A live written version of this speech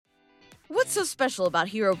What's so special about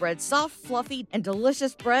Hero Bread's soft, fluffy, and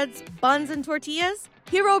delicious breads, buns, and tortillas?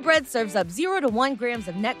 Hero Bread serves up 0 to 1 grams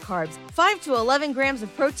of net carbs, 5 to 11 grams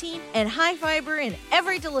of protein, and high fiber in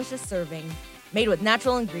every delicious serving. Made with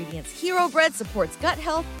natural ingredients, Hero Bread supports gut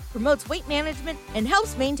health, promotes weight management, and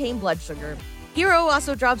helps maintain blood sugar. Hero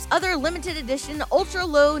also drops other limited edition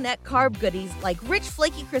ultra-low net carb goodies like rich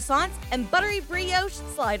flaky croissants and buttery brioche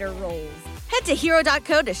slider rolls. Head to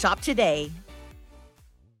hero.co to shop today.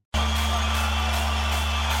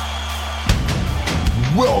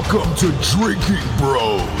 Welcome to Drinking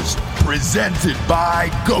Bros, presented by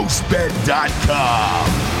GhostBed.com.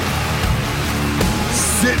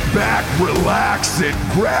 Sit back, relax, and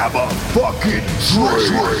grab a fucking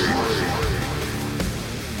drink.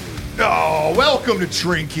 Oh, welcome to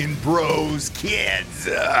Drinking Bros, kids.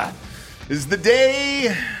 This is the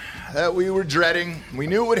day that we were dreading. We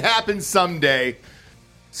knew it would happen someday.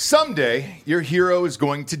 Someday, your hero is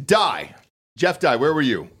going to die. Jeff Dye, where were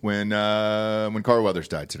you when Carl Weathers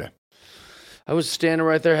died today? I was standing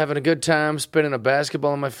right there having a good time, spinning a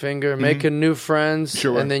basketball on my finger, making new friends,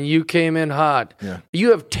 Sure. And then you came in hot. Yeah.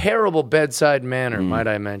 You have terrible bedside manner, might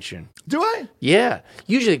I mention. Do I? Yeah.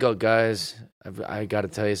 Usually go, guys, I got to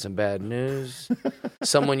tell you some bad news.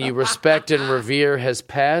 Someone you respect and revere has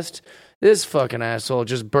passed. This fucking asshole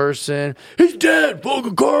just bursts in. He's dead,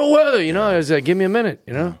 fucking Carl Weathers. You know, I was like, give me a minute,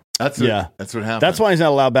 you know? That's what happened. That's why he's not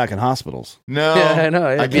allowed back in hospitals. No, Yeah, I know.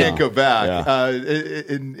 I can't go back. Yeah.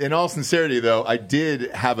 In all sincerity, though, I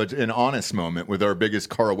did have an honest moment with our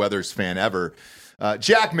biggest Carl Weathers fan ever.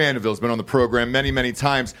 Jack Mandeville's been on the program many, many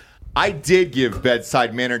times. I did give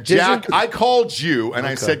bedside manner. Jack, I called you, and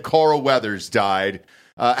I said Carl Weathers died.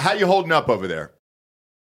 How you holding up over there?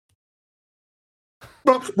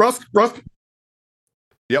 Russ.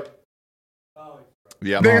 Yep.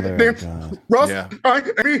 Yeah. Russ, Yeah.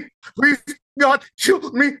 please, God,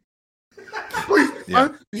 shoot me. Please, Yeah.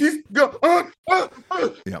 he's gone.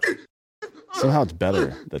 Yep. Somehow it's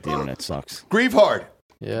better that the internet sucks. Grieve hard.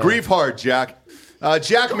 Yeah. Grieve hard, Jack.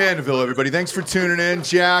 Jack Mandeville, everybody. Thanks for tuning in.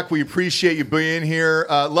 Jack, we appreciate you being here.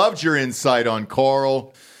 Loved your insight on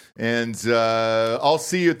Carl. And I'll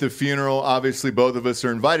see you at the funeral. Obviously, both of us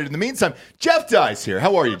are invited. In the meantime, Jeff Dye's here.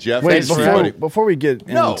 How are you, Jeff? Wait, Thanks before we get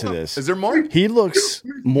into this, Is there more? he looks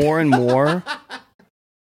more and more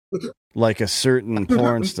like a certain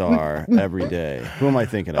porn star every day. Who am I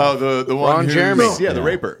thinking of? Oh, the one Ron who's... Jeremy. Yeah, the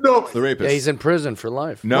raper. No. The rapist. Yeah, he's in prison for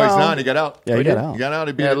life. No, he's not. He got out. Yeah, he got out. He got out.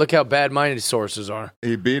 He beat Yeah, it. look how bad-minded his sources are.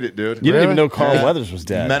 He beat it, dude. You didn't even Really? know Carl Yeah. Weathers was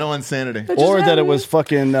dead. Mental insanity. Or that it was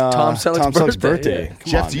fucking Tom Selleck's birthday. birthday.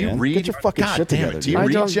 Come Jeff, on, do you man. read? Get your fucking God shit damn it. together. Do you dude.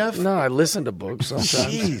 read, don't, Jeff? No, I listen to books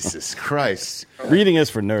sometimes. Jesus Christ. Reading is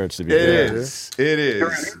for nerds, to be It fair. is. It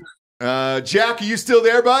is. Jack, are you still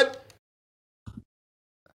there, bud?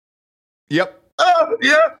 Yep.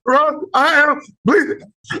 Yeah, Russ, I am. Please,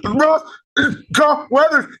 Russ, Carl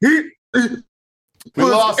Weathers, he We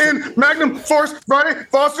was lost in Magnum Force, Friday,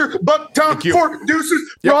 Foster, Bucktown, Thank you. Fort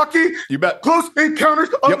Deuces, Yep. Rocky, You bet. Close Encounters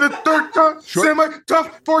of Yep. the Third Kind, Sure.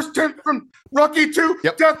 Semi-Tough Force 10 from Rocky 2,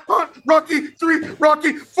 Yep. Death Hunt, Rocky 3,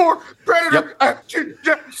 Rocky 4, Predator, Yep. Action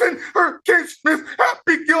Jackson, Hurricane Smith,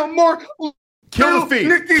 Happy Gilmore, Kill the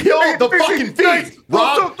feet. Kill the fucking feet.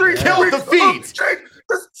 Rob, kill the feet.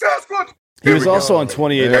 Sasquatch. He was also on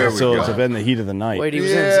 28 There we episodes go. of In the Heat of the Night. Wait, he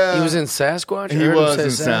Yeah. was in Sasquatch? I He heard him was say in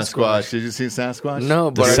Sasquatch. Did you see Sasquatch? No,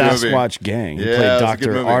 the but Great movie. Sasquatch Gang. He Yeah, played it was a good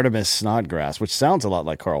Dr. movie. Artemis Snodgrass, which sounds a lot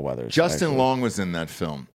like Carl Weathers. Justin actually. Long was in that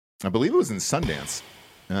film. I believe it was in Sundance.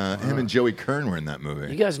 Him and Joey Kern were in that movie.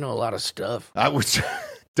 you guys know a lot of stuff. I was,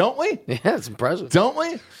 don't we? Yeah, it's impressive. Don't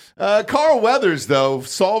we? Carl Weathers, though,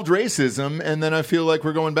 solved racism, and then I feel like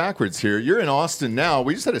we're going backwards here. You're in Austin now.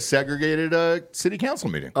 We just had a segregated city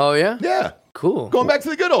council meeting. Oh, yeah? Yeah. Cool. Going back to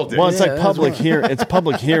the good old days. Well, it's Yeah, like that's public right. it's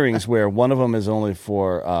public hearings where one of them is only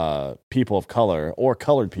for people of color or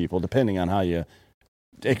colored people, depending on how you.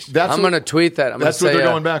 That's I'm going to tweet that. I'm that's gonna what say,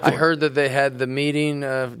 they're going back I for. heard that they had the meeting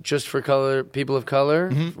just for people of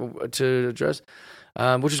color to address,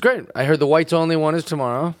 which is great. I heard the whites only one is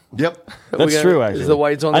tomorrow. Yep. That's true. Actually, Is the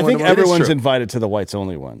whites only I think one tomorrow? everyone's true. invited to the whites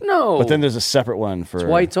only one. No. but then there's a separate one for It's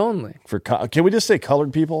whites only. Can we just say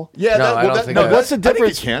colored people? Yeah. No, I don't think no, that- What's the I think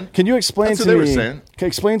difference? you can. you explain That's to what they me? were saying.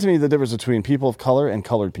 Explain to me the difference between people of color and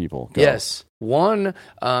colored people. Go. Yes. One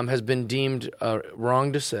has been deemed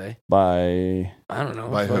wrong to say. By I don't know.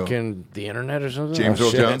 By who? fucking the internet or something? James Oh,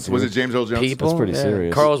 Earl shit, Jones. Was it dude. James Earl Jones? People. That's pretty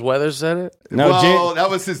serious. Carl Weathers said it. no, well, that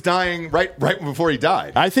was his dying right before he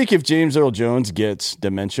died. I think if James Earl Jones gets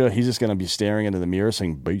dementia, he's just going to be staring into the mirror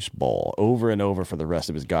saying baseball over and over for the rest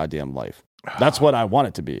of his goddamn life. That's what I want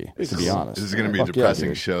it to be honest. This is going to be a Fuck depressing yeah,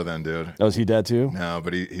 dude. show then, dude. Oh, is he dead too? No,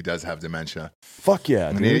 but he does have dementia. Fuck yeah,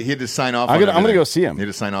 And dude. he had to sign off I'm on gonna everything. go see him. He had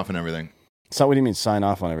to sign off on everything. So what do you mean sign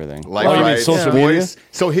off on everything? Like, you mean right, social voice. media?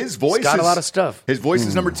 So his voice He's got is a lot of stuff. His voice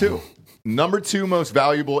is number 2. Number 2 most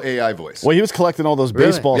valuable AI voice. Well, he was collecting all those Really?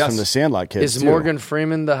 baseballs Yes. from the Sandlot kids. Is too. Morgan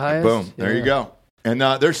Freeman the highest? Boom. There you Yeah. go. And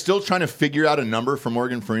they're still trying to figure out a number for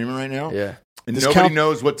Morgan Freeman right now. Yeah. And Just nobody count-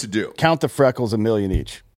 knows what to do. Count the freckles, $1 million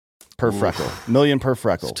each per freckle. $1 million per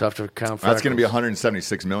freckle. It's tough to count. That's going to be freckles.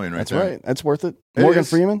 176 million right That's there. right. That's worth it. It Morgan is.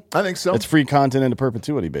 Freeman. I think so. It's free content into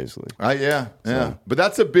perpetuity, basically. Yeah. But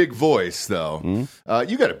that's a big voice, though.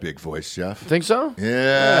 You got a big voice, Jeff. Think so?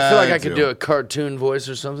 Yeah. I feel like I could do a cartoon voice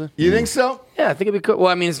or something. You think so? Yeah, I think it'd be cool.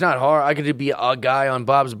 Well, I mean, it's not hard. I could be a guy on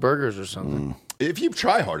Bob's Burgers or something. If you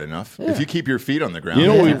try hard enough, if you keep your feet on the ground, You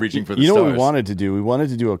know and what keep we, reaching for the you know stars. what we wanted to do? We wanted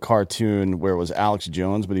to do a cartoon where it was Alex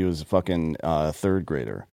Jones, but he was a fucking third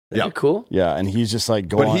grader. Yeah. That'd be cool. Yeah, and he's just like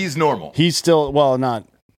going. But he's normal. He's still not.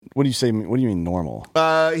 What do you say? What do you mean normal?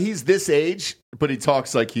 He's this age, but he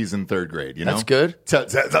talks like he's in 3rd grade. You know, That's good.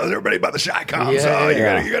 Tells everybody about the shy coms.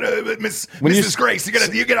 Yeah, You gotta, Mrs. Grace.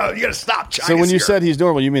 You gotta stop. So when you said he's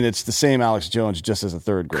normal, you mean it's the same Alex Jones just as a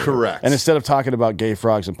third grader? Correct. And instead of talking about gay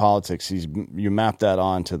frogs and politics, you map that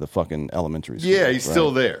on to the fucking elementary school. yeah, he's right?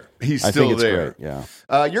 still there. He's I still think it's there. great.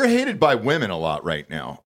 Yeah. You're hated by women a lot right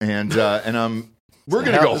now, and we're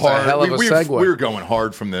gonna go It's a hard. hell of a segue. We're going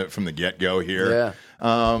hard from the get go here. Yeah.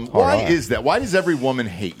 Why is that? Why does every woman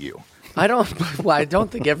hate you? I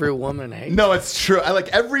don't think every woman hates. No, it's true.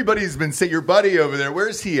 Everybody's been saying your buddy over there.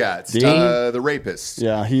 Where's he at? Dean? The rapist.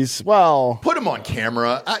 Yeah, he's Put him on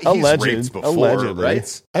camera. He's raped before, allegedly.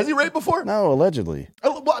 right? Has he raped before? no, allegedly.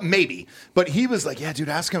 Well, maybe. But he was like, yeah, dude,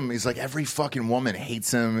 ask him. He's like, every fucking woman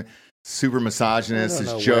hates him. Super misogynist,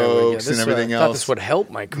 his jokes and everything I thought else. this would help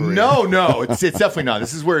my career. No, it's definitely not.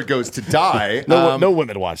 This is where it goes to die. No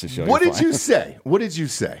women watch the show. What You're did fine. you say? What did you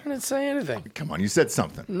say? I didn't say anything. Come on, you said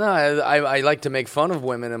something. No, I like to make fun of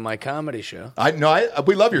women in my comedy show.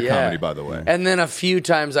 We love your Yeah. comedy, by the way. And then a few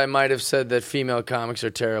times I might have said that female comics are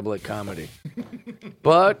terrible at comedy.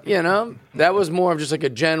 But, that was more of just like a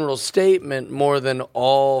general statement more than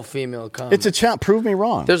all female comics. It's a chat. Prove me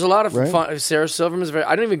wrong. There's a lot of Right? fun. Sarah Silverman's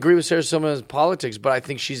I don't even agree with Sarah Silverman's politics, but I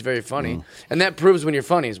think she's very funny. And that proves when you're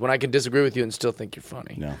funny is when I can disagree with you and still think you're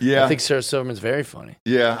funny. Yeah. Yeah. I think Sarah Silverman's very funny.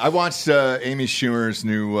 Yeah, I watched Amy Schumer's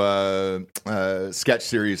new sketch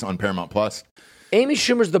series on Paramount Plus. Amy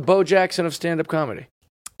Schumer's the Bo Jackson of stand-up comedy.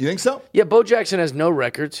 You think so? Yeah, Bo Jackson has no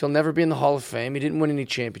records. He'll never be in the Hall of Fame. He didn't win any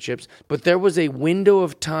championships. But there was a window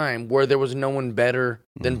of time where there was no one better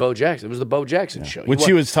than Bo Jackson. It was the Bo Jackson show. When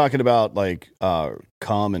she was talking about like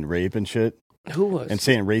cum and rape and shit Who was? and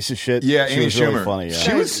saying racist shit. Yeah, she Amy was Schumer. really funny. Yeah.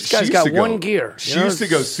 She This guy's used got to go- one gear. She used to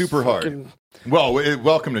go super hard. fucking- Well,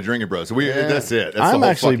 welcome to Drinking Bros. That's it. That's the I'm whole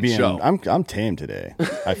actually fucking being. show. I'm tame today.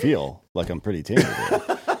 I feel like I'm pretty tame today.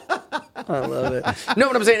 I love it. No,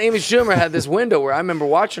 what I'm saying, Amy Schumer had this window where I remember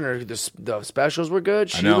watching her. The specials were good.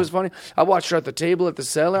 She know. was funny. I watched her at the table at the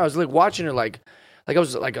cellar. I was like watching her like I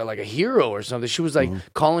was like a hero or something. She was like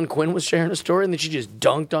Colin Quinn was sharing a story, and then she just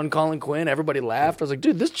dunked on Colin Quinn. Everybody laughed. I was like,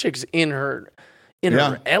 dude, this chick's in her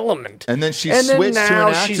element. And then she and switched then to now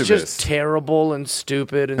an she's activist. just terrible and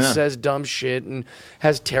stupid and says dumb shit and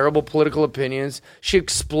has terrible political opinions. She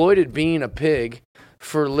exploited being a pig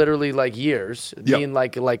for literally like years, being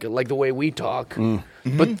like the way we talk.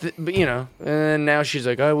 But and now she's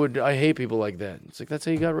like, I hate people like that. It's like, that's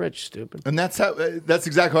how you got rich, stupid. And that's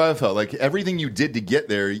exactly how I felt. Like everything you did to get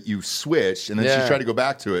there, you switched, and then she tried to go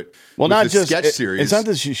back to it. Well, with not the just sketch series. It's not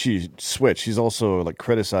that she switched. She's also like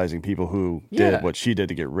criticizing people who Yeah. did what she did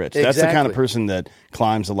to get rich. That's the kind of Exactly. person that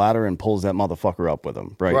climbs the ladder and pulls that motherfucker up with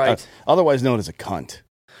him, right? Right. Otherwise known as a cunt.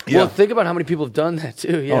 Well, think about how many people have done that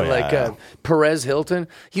too. Yeah, Oh, yeah. like Perez Hilton.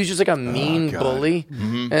 He was just like a mean bully,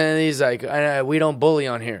 and he's like, "We don't bully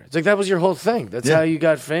on here." It's like that was your whole thing. That's how you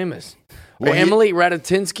got famous. Well, Or Emily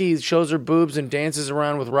Ratajkowski shows her boobs and dances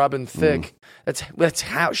around with Robin Thicke. That's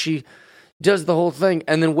how she does the whole thing,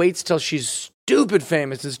 and then waits till she's stupid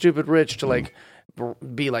famous and stupid rich to like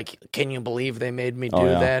be like, "Can you believe they made me do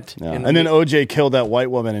that?" Yeah. And then OJ killed that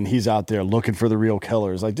white woman, and he's out there looking for the real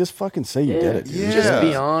killers. Like, just fucking say you did it. Dude. Yeah. just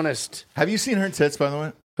be honest. Have you seen her tits, by the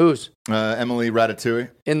way? Who's Emily Ratatouille.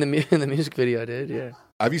 in the music video? I did, yeah.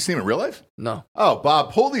 Have you seen it in real life? No. Oh,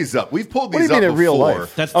 Bob, pull these up. We've pulled What do these you mean up in real before.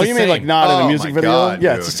 life? That's oh, the you mean like same. not in Oh, a music my video? God,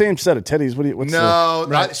 yeah, dude. it's the same set of titties. What's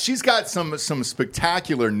No, she's got some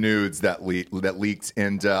spectacular nudes that leaked,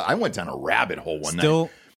 and I went down a rabbit hole one night.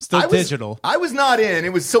 Still digital. I was not in.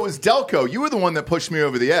 It was Delco. You were the one that pushed me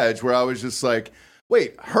over the edge, where I was just like,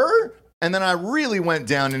 "Wait, her? And then I really went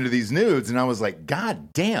down into these nudes, and I was like,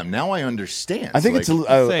 God damn, now I understand. I think like, it's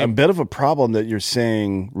a bit of a problem that you're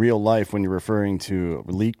saying real life when you're referring to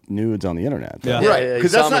leaked nudes on the internet. Yeah. right, Yeah, because you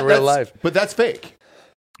saw that's them not in real that's- life. But that's fake.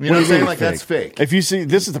 You What know what I'm do you saying? mean Like that's fake. If you see,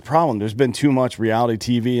 this is the problem. There's been too much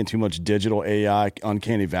reality TV and too much digital AI,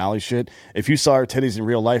 uncanny valley shit. If you saw her titties in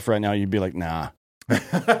real life right now, you'd be like, nah. I'm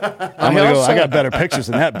gonna go. I got better pictures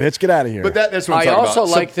than that, bitch. Get out of here. But that's what I'm I talking also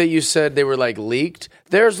about. like that you said they were like leaked.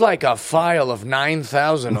 There's like a file of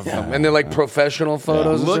 9,000 of them, and they're like professional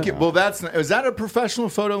photos. and Look stuff. at is that a professional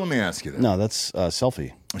photo? Let me ask you that. no, that's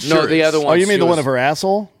selfie. No, the other one. Oh, you mean she the one was- of her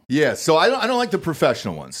asshole? Yeah, so I don't like the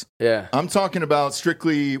professional ones. Yeah. I'm talking about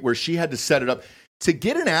strictly where she had to set it up. To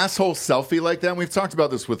get an asshole selfie like that, and we've talked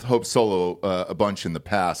about this with Hope Solo a bunch in the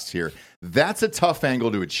past here, that's a tough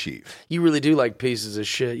angle to achieve. You really do like pieces of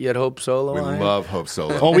shit. You had Hope Solo. We on it? love Hope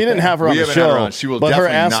Solo. Well, we didn't have her on We the haven't had show, her on. She will but her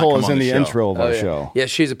definitely not asshole come is on in the the show. intro of Oh, our yeah. show. Yeah,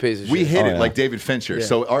 she's a piece of shit. We hit Oh, it yeah. like David Fincher. Yeah.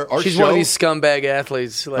 So our She's show, one of these scumbag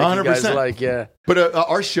athletes. Like you guys 100%. like, yeah. But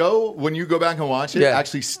our show, when you go back and watch it, Yeah.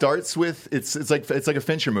 actually starts with it's like a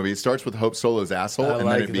Fincher movie. It starts with Hope Solo's asshole, I and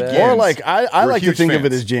like then it that. begins. Or like I We're like to huge think of it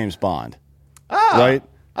fans. as James Bond. right.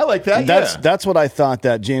 I like that. That's what I thought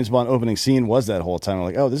that James Bond opening scene was that whole time. I'm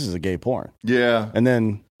like, oh, this is a gay porn. Yeah. And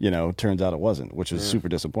then, turns out it wasn't, which is super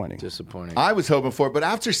disappointing. Disappointing. I was hoping for it, but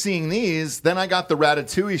after seeing these, then I got the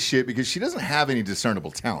Ratatouille shit because she doesn't have any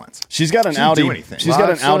discernible talents. She's got an She didn't Audi. do anything. She's got an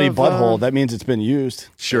Lots Audi of, butthole. That means it's been used.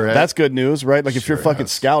 Sure has. That's good news, right? Like if you're Sure fucking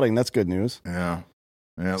has. scouting, that's good news. Yeah.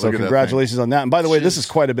 Yeah. So look at that congratulations on that. And by the way, this She's-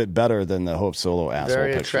 is quite a bit better than the Hope Solo asshole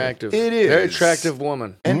Very picture. attractive. It is. Very attractive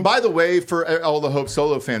woman. thing. And by the way, for all the Hope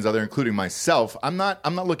Solo fans out there, including myself, I'm not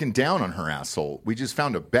looking down on her asshole. We just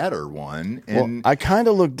found a better one. Well, And I kind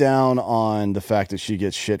of look down on the fact that she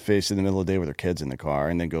gets shit faced in the middle of the day with her kids in the car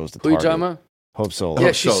and then goes to Who you Target. talking about? Hope Solo. Yeah,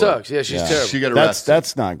 Hope she Solo. sucks. Yeah, she's Yeah. terrible. she got arrested.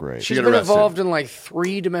 That's not great. She's got been arrested. involved in like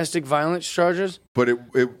 3 domestic violence charges. but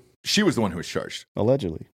she was the one who was charged.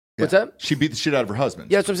 Allegedly. What's that? She beat the shit out of her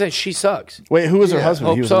husband. Yeah, that's what I'm saying. She sucks. Wait, who was her Yeah. husband?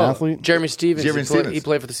 Hope He was Solo. an athlete? Jeremy Stevens. Jeremy he, played, Stevens. he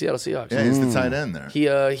played for the Seattle Seahawks. Yeah, he's the tight end there.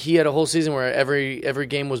 He had a whole season where every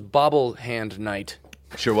game was bobble hand night.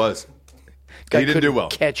 Sure was. Guy He didn't do couldn't well.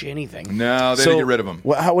 Catch anything. No, they So- didn't get rid of him.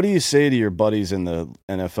 What do you say to your buddies in the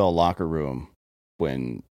NFL locker room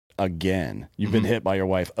when, again, you've been hit by your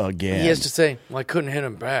wife again? He has to say, "Well, I couldn't hit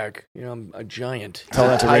him back. I'm a giant." Tell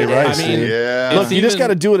that to Ray Tight end. Rice, I mean, dude. Yeah. Look, It's you just even- got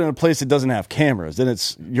to do it in a place that doesn't have cameras. Then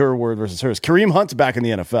it's your word versus hers. Kareem Hunt's back in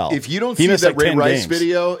the NFL. If you don't He see missed that like Ray 10 Rice games.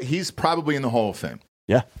 video, he's probably in the Hall of Fame.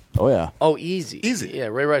 Yeah. Oh, yeah. Oh, easy. Easy. Yeah,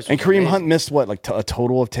 Ray Rice. And was Kareem amazing. Hunt missed what, like a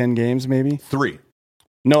total of 10 games, maybe? 3.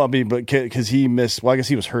 No, I mean, but because he missed, well, I guess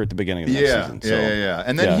he was hurt at the beginning of the next Yeah, season. So. yeah.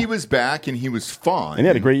 And then Yeah. he was back and he was fine. And he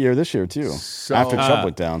had a great year this year, too, So- after Chubb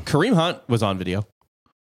went down. Kareem Hunt was on video.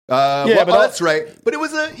 Well, but that's right. But it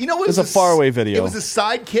was it was a faraway video. It was a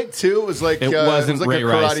side kick too. It was like It wasn't like Ray a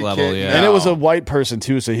Rice karate level, kick. yeah. And it was a No. white person,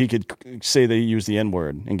 too, so he could say they used the N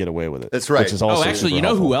word and get away with it. That's right. Which is also Oh, actually, super you know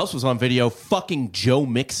helpful. who else was on video? Fucking Joe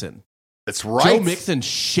Mixon. That's right. Joe Mixon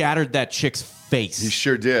shattered that chick's face. He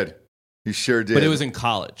sure did. He sure did. But it was in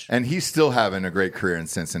college. and he's still having a great career in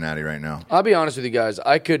Cincinnati right now. I'll be honest with you guys.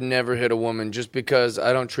 I could never hit a woman just because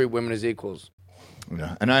I don't treat women as equals.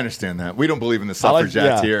 Yeah, and I understand that. We don't believe in the I like-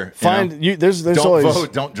 suffragettes yeah. here. you Find know? you. There's Don't always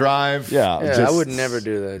vote. Don't drive. Yeah, Yeah, just- I would never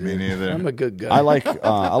do that. Me dude. neither. I'm a good guy. I like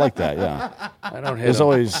that. Yeah, I don't hit there's 'em.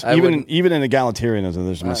 always I even wouldn't- in egalitarianism,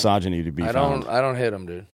 there's misogyny to be I found. don't hit them,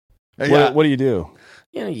 dude. Yeah. What do you do?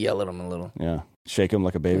 You know, yell at them a little. Yeah, shake him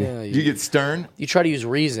like a baby. Yeah, You get stern. you try to use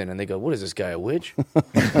reason, and they go, "What is this guy, a witch?"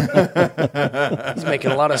 He's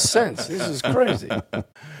making a lot of sense. This is crazy.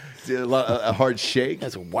 A hard shake.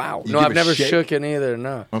 That's wow. You No, give I've a never shake? shook it either.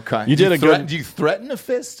 No, Okay. You did a threaten, good- Do you threaten a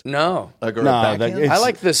fist? no. Like a No, backhand? that- it's- I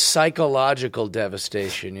like the psychological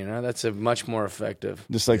devastation. You know, that's a much more effective.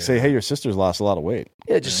 Just like say, hey, your sister's lost a lot of weight.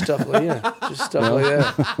 Yeah, just stuff like just stuff like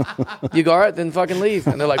that. You go, all right, then fucking leave.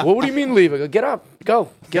 And they're like, well, what do you mean leave? I go, get up, go,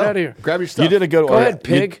 get out of here. Grab your stuff. You did a good. Go ahead,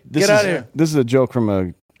 pig. this Get outta is- here. This is a joke from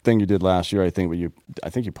a thing you did last year, I think. But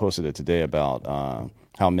I think you posted it today about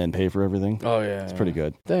how men pay for everything. Oh yeah, It's pretty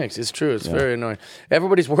good. Thanks. It's true. It's very annoying.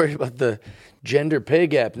 Everybody's worried about the gender pay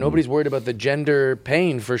gap. Nobody's worried about the gender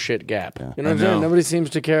paying for shit gap. You know what I'm I know. saying? Nobody seems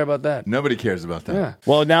to care about that. Nobody cares about that. Yeah.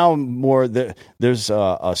 Well, now there's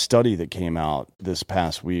a study that came out this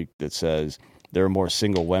past week that says there are more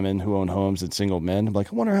single women who own homes than single men. I'm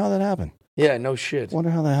like, I wonder how that happened. Yeah, no shit. I wonder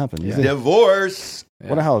how that happened. You think- Divorce.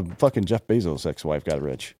 wonder how fucking Jeff Bezos' ex-wife got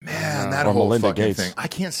rich. Man, that Or whole Melinda fucking Gates. thing. I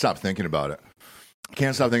can't stop thinking about it.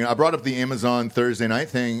 Can't stop thinking. I brought up the Amazon Thursday night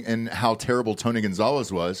thing and how terrible Tony Gonzalez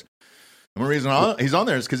was. The only reason he's on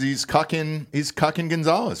there is because he's cucking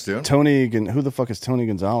Gonzalez, dude. Who the fuck is Tony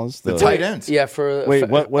Gonzalez? The tight end. Yeah, for Wait,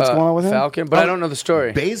 what's going on with him? Falcon, but I don't know the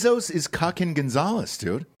story. Bezos is cucking Gonzalez,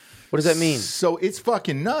 dude. What does that mean? So it's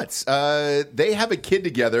fucking nuts. They have a kid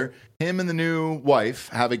together. Him and the new wife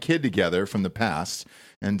have a kid together from the past.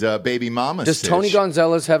 And baby mama. Does Tony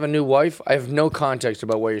Gonzalez have a new wife? I have no context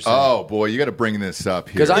about what you're saying. Oh boy, you got to bring this up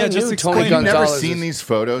here. Because I just knew explain. Tony Have you Gonzalez. never seen these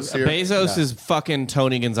photos here? Bezos is fucking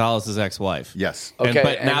Tony Gonzalez's ex-wife. Yes.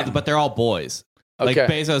 Okay, But they're all boys. Like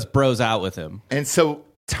Okay. Bezos bros out with him. And so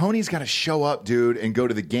Tony's got to show up, dude, and go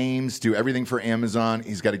to the games, do everything for Amazon.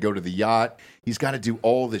 He's got to go to the yacht. He's got to do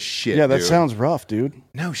all this shit. Yeah, that dude. sounds rough, dude.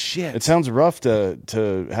 No shit. It sounds rough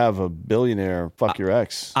to have a billionaire fuck your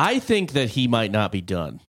ex. I think that he might not be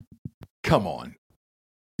done. Come on.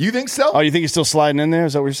 You think so? Oh, you think he's still sliding in there?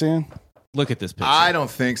 Is that what you're saying? Look at this picture. I don't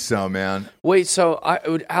think so, man. Wait, so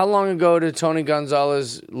how long ago did Tony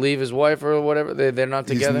Gonzalez leave his wife or whatever? They're not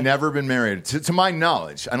together? He's never been married. To my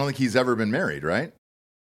knowledge, I don't think he's ever been married, right?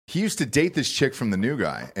 He used to date this chick from the new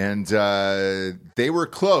guy, and they were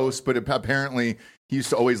close, but apparently he used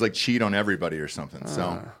to always like cheat on everybody or something.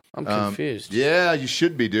 So I'm confused. Yeah, you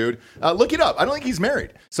should be, dude. Look it up. I don't think he's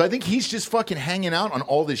married. So I think he's just fucking hanging out on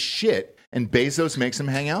all this shit, and Bezos makes him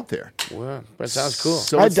hang out there. Wow, that sounds cool.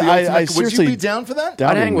 So it's the ultimate- would you seriously be down for that?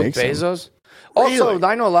 doubt I'd he hang with makes him. Bezos. Also, Really?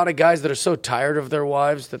 I know a lot of guys that are so tired of their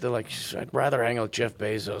wives that they're like, I'd rather hang out with Jeff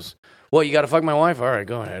Bezos. Well, you got to fuck my wife? All right,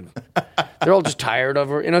 go ahead. They're all just tired of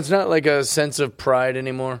her. You know, it's not like a sense of pride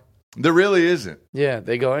anymore. There really isn't. Yeah,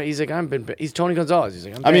 they go. He's like, he's Tony Gonzalez. He's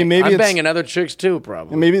like, maybe I'm it's- banging other chicks too,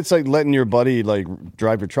 probably. Maybe it's like letting your buddy like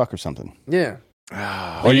drive your truck or something. Yeah,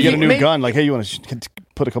 Or you get a new Maybe- gun. Like, hey, you want to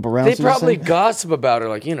put a couple rounds? they in this probably thing? gossip about her,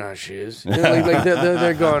 like you know how she is. You know, like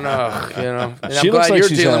they're going, oh, you know. And She I'm looks glad like you're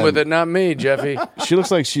she's dealing had- with it, not me, Jeffy. She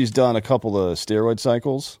looks like she's done a couple of steroid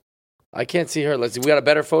cycles. I can't see her. Let's see. We got a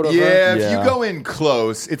better photo of her. Yeah, if Yeah. you go in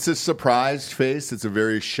close, it's a surprised face. It's a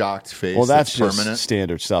very shocked face. Well, that's just permanent.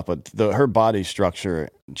 standard stuff. But her body structure,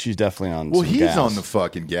 she's definitely on. Well, some he's gas. on the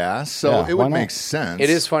fucking gas, so Yeah, it why would not? make sense. It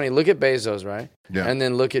is funny. Look at Bezos, right? Yeah. And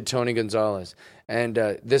then look at Tony Gonzalez. And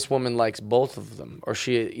this woman likes both of them. Or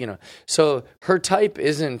she, you know. So her type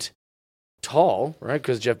isn't tall, right?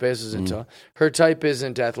 Because Jeff Bezos isn't tall. Her type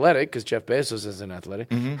isn't athletic because Jeff Bezos isn't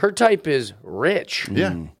athletic. Her type is rich.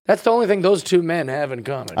 Yeah. That's the only thing those two men have in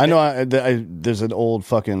common. I know. There's an old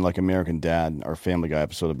fucking like American Dad or Family Guy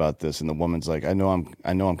episode about this, and the woman's like, I know I'm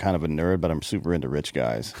kind of a nerd, but I'm super into rich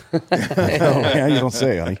guys. Yeah, you don't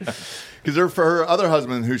say, honey. Because for her other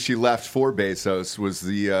husband, who she left for Bezos, was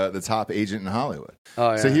the top agent in Hollywood.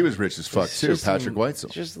 Oh, So yeah. he was rich as fuck It's too, just Patrick some- Weitzel.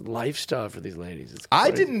 It's just lifestyle for these ladies. It's I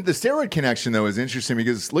crazy. didn't. The steroid connection though is interesting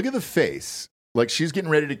because look at the face. Like she's getting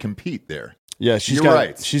ready to compete there. Yeah, she's You're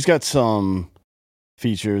right. She's got some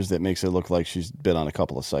features that makes it look like she's been on a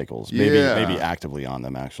couple of cycles. Maybe Yeah. actively on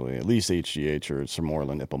them, actually. At least HGH or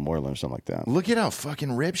Sermorelin, Ipamorelin, or something like that. Look at how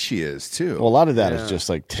fucking ripped she is too. Well, a lot of that is Yeah. just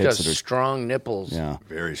like She's got tits that are. strong nipples. Yeah,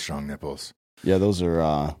 Very strong nipples. yeah, those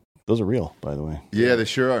are real, by the way. Yeah, they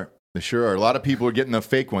sure are. They sure are. A lot of people are getting the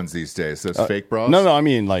fake ones these days. Those fake bras. No, I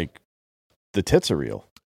mean like the tits are real.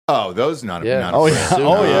 Oh, those not a, Yeah. not a Oh, prayer. yeah.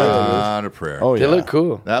 Oh, yeah. Not a prayer. Oh They yeah, look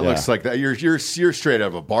cool. That Yeah. looks like that. You're straight out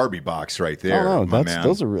of a Barbie box right there. Oh no, my that's man.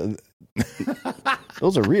 those are real.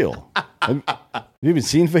 Those are real. Have you even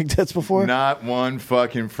seen fake tits before? Not one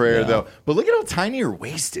fucking prayer Yeah. though. But look at how tiny your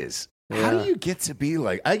waist is. How Yeah. do you get to be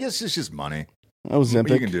like? I guess it's just money. Ozempic.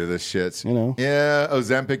 You can do this shit. You know. Yeah,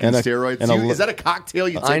 Ozempic and, And a- steroids. and a You- li- is that a cocktail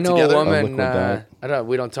you take I know together? a woman. liquid diet.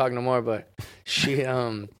 We don't talk no more, but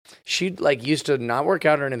she like used to not work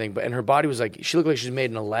out or anything, but and her body was like she looked like she's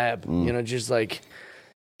made in a lab. You know, just like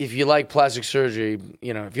if you like plastic surgery,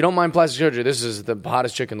 you know, if you don't mind plastic surgery, this is the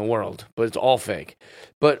hottest chick in the world, but it's all fake.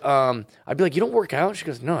 But I'd be like, you don't work out? She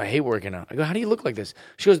goes, no, I hate working out. I go, how do you look like this?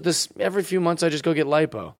 She goes, this every few months I just go get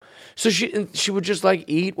lipo. So she would just like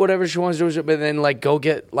eat whatever she wants to do, but then like go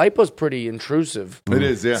get lipo's pretty intrusive. It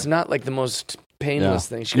is, yeah. It's not like the most painless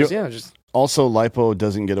Yeah. thing. She goes, yeah, just. Also, lipo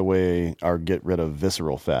doesn't get away or get rid of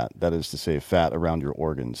visceral fat. That is to say, fat around your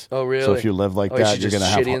organs. Oh, really? So if you live like Oh, that, she's you're just gonna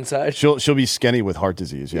have shitty inside? She'll be skinny with heart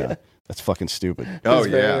disease. Yeah, that's fucking stupid. Oh That's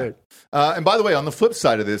very yeah. weird. And by the way, on the flip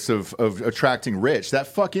side of this, of attracting rich, that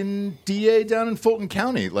fucking DA down in Fulton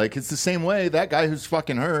County, like it's the same way. That guy who's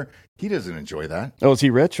fucking her, he doesn't enjoy that. Oh, is he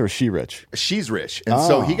rich or is she rich? She's rich, and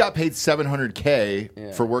so Oh. he got paid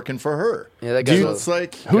 $700K for working for her. Yeah, that guy's So a- it's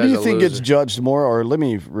like Who do Guy's you a think gets loser. judged more, or let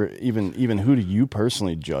me even who do you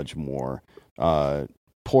personally judge more?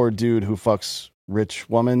 Poor dude who fucks rich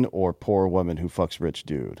woman, or poor woman who fucks rich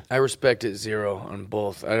dude? I respect it 0 on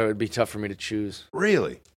both. I know it'd be tough for me to choose.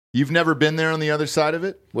 really. You've never been there on the other side of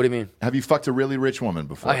it? What do you mean? Have you fucked a really rich woman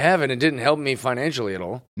before? I haven't. It didn't help me financially at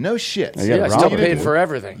all. No shit. You gotta Yeah, I rob still her, paid dude. for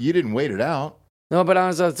everything. You didn't wait it out. No, but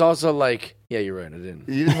honestly, it's also like, yeah, you're right. I didn't.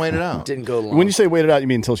 You didn't wait it out. Didn't go long. When you say wait it out, you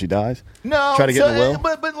mean until she dies? No. Try to get in the will?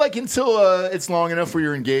 But like until it's long enough where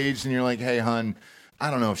you're engaged and you're like, hey, hun,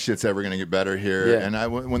 I don't know if shit's ever going to get better here. Yeah.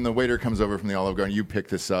 And when the waiter comes over from the Olive Garden, you pick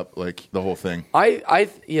this up, like the whole thing. I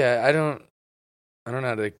don't know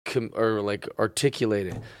how to articulate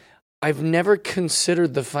it. I've never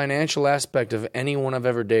considered the financial aspect of anyone I've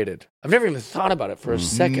ever dated. I've never even thought about it for a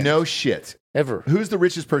second. No shit. Ever. Who's the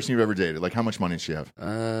richest person you've ever dated? Like, how much money does she have?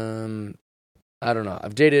 I don't know.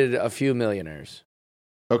 I've dated a few millionaires.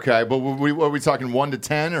 Okay, but are we talking 1 to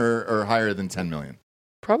 10 or higher than 10 million?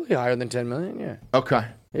 Probably higher than 10 million, yeah. Okay.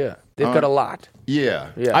 Yeah. They've All got right. a lot.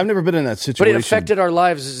 Yeah. Yeah. I've never been in that But situation. it affected our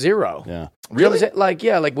lives zero. Yeah. Really? Like,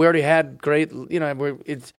 yeah, like we already had great,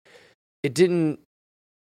 it didn't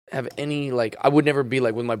have any, like, I would never be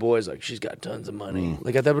like with my boys, like, she's got tons of money.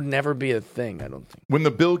 Like, that would never be a thing, I don't think. When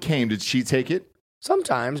the bill came, did she take it?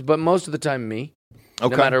 Sometimes, but most of the time, me.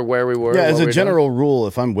 Okay. No matter where we were. Yeah, what as we a were general rule,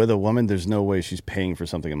 if I'm with a woman, there's no way she's paying for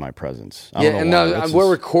something in my presence. I doing. don't Yeah, and know no, why. It's we're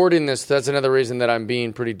just- recording this. That's another reason that I'm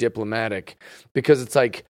being pretty diplomatic, because it's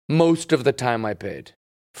like most of the time I paid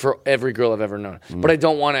for every girl I've ever known. But I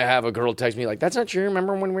don't want to have a girl text me like, that's not true.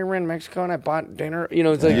 Remember when we were in Mexico and I bought dinner? You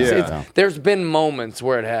know, it's like, Yeah. there's been moments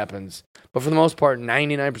where it happens. But for the most part,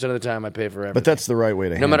 99% of the time I pay for everything. But that's the right way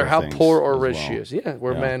to no handle matter how things poor or as rich well. she is. Yeah,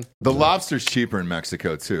 we're Yeah. men. The lobster's cheaper in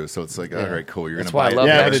Mexico, too. So it's like, all right, cool. You're going That's to why buy I love it.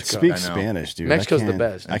 Yeah, in but it Mexico. speaks I know. Spanish, dude. Mexico's I the can't-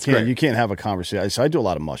 best. I That's can't. great. You can't have a conversation. So I do a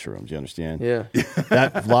lot of mushrooms. You understand? Yeah.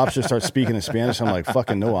 That lobster starts speaking in Spanish. I'm like,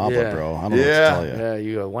 fucking no habla, Yeah. bro. I don't know what Yeah. to tell you. Yeah,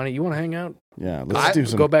 you go, why don't you want to hang out? Yeah, let's do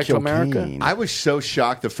some go back to cocaine. America. I was so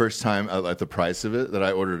shocked the first time at the price of it that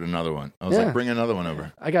I ordered another one. I was Yeah. like, bring another one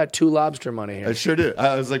over. I got 2 lobster money here. I sure did.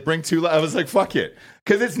 I was like, bring 2. I was like, fuck it.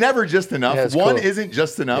 Because it's never just enough. Yeah, it's One cool. isn't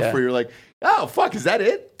just enough Yeah. where you're like, oh, fuck, is that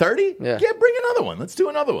it? 30? Yeah. Bring another one. Let's do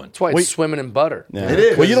another one. That's why it's Wait. swimming in butter. Yeah. It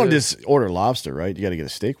is. Well, you don't just order lobster, right? You got to get a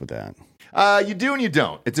steak with that. You do and you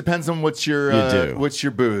don't. It depends on what your You do. what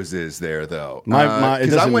your booze is there, though. It Because I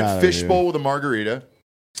doesn't went matter, fishbowl dude. with a margarita.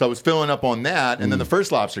 So I was filling up on that, and then the first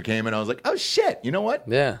lobster came, and I was like, "Oh shit! You know what?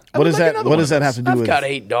 Yeah. I What would does like that? another What one does of that have those." to do I've with? got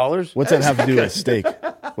 $8. What's that have to do with steak?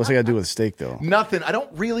 What's that got to do with steak, though? Nothing. I don't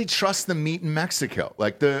really trust the meat in Mexico.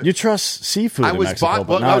 Like the You trust seafood? I in was Mexico,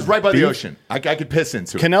 but I not was right by the beef? ocean. I could piss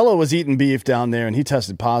into it. Canelo was eating beef down there, and he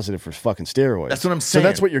tested positive for fucking steroids. That's what I'm So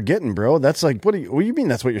that's saying. what you're getting, bro. That's like, what do you mean?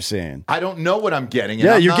 That's what you're saying? I don't know what I'm getting. And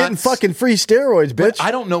Yeah, I'm you're not- getting fucking free steroids, bitch. But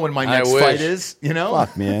I don't know when my I next wish. fight is. You know,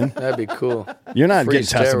 Fuck, man. That'd be cool. You're not Free getting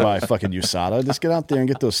tested steroids. by fucking USADA. Just get out there and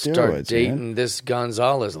get those Start steroids, dating man. this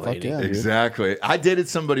Gonzalez lady. yeah. dude. exactly. I dated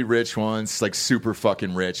somebody rich once, like super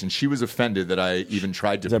fucking rich, and she was offended that I even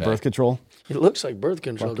tried to. Is that pay. birth control? It looks like birth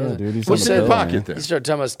control, Fuck yeah, doesn't dude. it? He's What's on the in your pill, pocket man. there? You started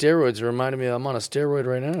talking about steroids. It reminded me I'm on a steroid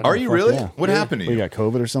right now. Are you Fuck really? yeah. What happened to What, you? you got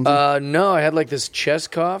COVID or something? No, I had like this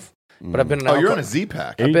chest cough, but I've been. Oh, you're on a Z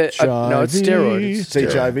pack. I bet- no, it's steroid. It's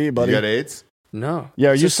HIV, buddy. You got AIDS? No.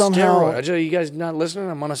 Yeah, are It's you a somehow- steroid. You guys not listening?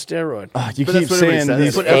 I'm on a steroid. You But keep that's what everybody saying says. these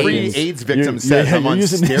That's what every things. AIDS victim You're- says. yeah, I'm you're on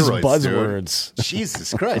using steroids, these dude. buzzwords.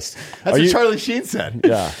 Jesus Christ. That's Are what you- Charlie Sheen said.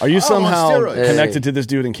 Yeah. Are you Oh, I'm on somehow steroids. connected to this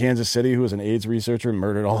dude in Kansas City who was an AIDS researcher and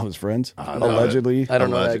murdered all of his friends? Allegedly. I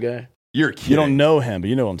don't know that Alleged. guy. You're kidding. You don't know him, but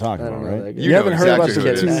you know what I'm talking I don't about, know right? that guy. You know haven't heard about exactly the who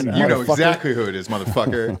it is. two You know motherfucker? exactly who it is,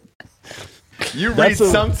 motherfucker. You read That's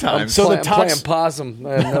a- sometimes. So the I'm tox- playing possum.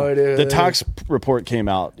 I have no idea. The tox report came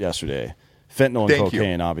out yesterday. Fentanyl and Thank you.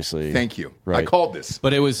 cocaine, obviously. Thank you. I Right. called this.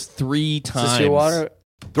 But it was 3 Is times. this your water?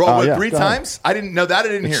 Throw yeah, 3 go ahead. times? I didn't know that. I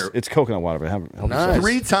didn't hear. It's coconut water, but help Nice. yourself.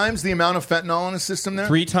 3 times the amount of fentanyl in the system there?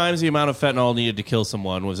 3 times the amount of fentanyl needed to kill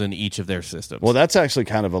someone was in each of their systems. Well, that's actually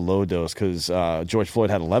kind of a low dose because George Floyd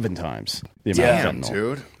had 11 times the amount Damn, of fentanyl.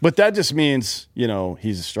 dude. But that just means,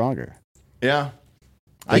 he's stronger. Yeah.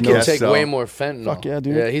 I I can guess take so. way more fentanyl. Fuck yeah,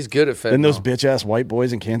 dude. Yeah, he's good at fentanyl. Than those bitch-ass white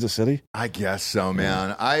boys in Kansas City? I guess so,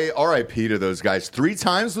 man. I RIP to those guys. 3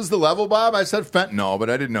 times was the level, Bob. I said fentanyl,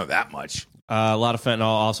 but I didn't know that much. a lot of fentanyl,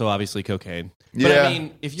 also obviously cocaine. But Yeah. I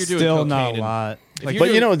mean, if you're doing Still cocaine not a and- lot. if Like, you're But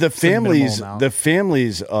doing- you know, the a minimal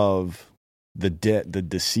families of the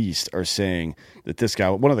deceased are saying that this guy,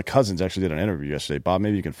 one of the cousins actually did an interview yesterday. Bob,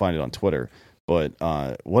 maybe you can find it on Twitter. But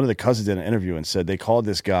one of the cousins did an interview and said they called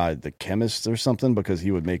this guy the chemist or something because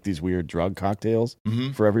he would make these weird drug cocktails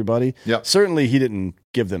for everybody. Yep. Certainly he didn't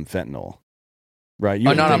give them fentanyl. Right? You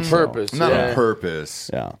Oh, would not on think so. purpose. Not yeah. on purpose.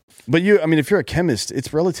 Yeah. But if you're a chemist,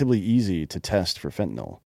 it's relatively easy to test for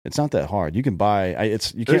fentanyl. It's not that hard. You can buy. You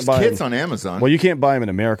There's can't buy kits them, on Amazon. Well, you can't buy them in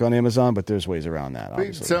America on Amazon, but there's ways around that.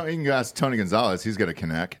 Obviously. So you can ask Tony Gonzalez. He's got a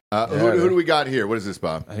connect. Who do we got here? What is this,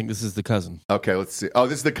 Bob? I think this is the cousin. Okay, let's see. Oh,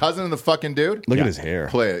 this is the cousin of the fucking dude? Look at his hair.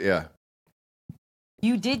 Play it, yeah.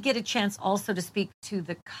 You did get a chance also to speak to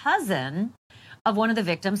the cousin of one of the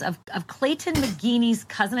victims, of Clayton McGeeney's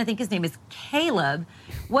cousin. I think his name is Caleb.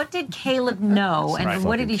 What did Caleb know, and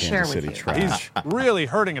what did he share with you? He's really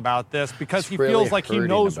hurting about this because he feels like he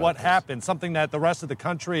knows what happened, something that the rest of the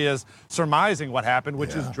country is surmising what happened,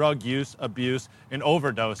 which is drug use, abuse, and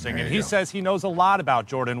overdosing. And he says he knows a lot about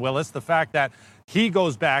Jordan Willis, the fact that he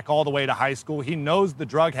goes back all the way to high school. He knows the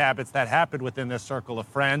drug habits that happened within this circle of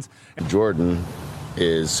friends. Jordan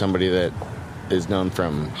is somebody that is known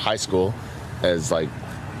from high school as like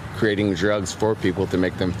creating drugs for people to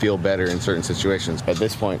make them feel better in certain situations. At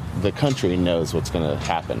this point, the country knows what's going to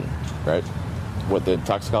happen, right? What the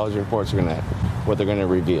toxicology reports are what they're going to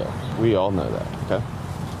reveal. We all know that, okay?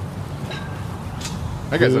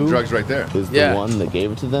 I got some drugs right there. Is the one that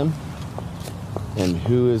gave it to them? And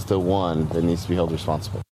who is the one that needs to be held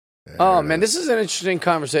responsible? Oh, man, this is an interesting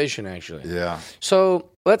conversation, actually. Yeah. So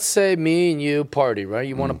let's say me and you party, right?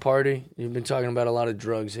 You want to party? You've been talking about a lot of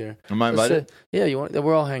drugs here. Am I invited? Yeah,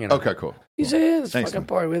 we're all hanging out. Okay, cool. You say, yeah, let's Thanks, fucking man.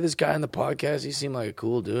 party. We had this guy on the podcast. He seemed like a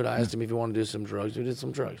cool dude. I asked him if he wanted to do some drugs. We did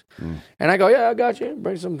some drugs. And I go, yeah, I got you.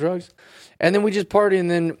 Bring some drugs. And then we just party, and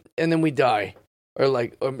then we die. Or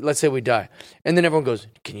let's say we die. And then everyone goes,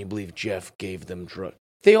 can you believe Jeff gave them drugs?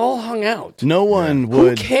 They all hung out. No one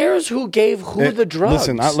would. Who cares who gave who the drugs?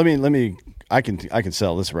 Listen, let me. I can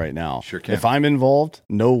sell this right now. Sure can. If I'm involved,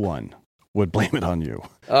 no one would blame it on you.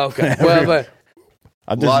 Okay. Well, but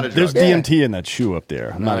there's DMT in that shoe up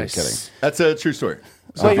there. I'm not even kidding. That's a true story.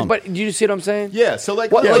 Wait, but do you see what I'm saying? Yeah, so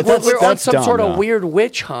like we're on that's some dumb, sort of no. weird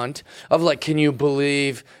witch hunt of like, can you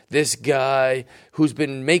believe this guy who's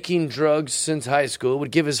been making drugs since high school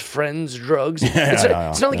would give his friends drugs?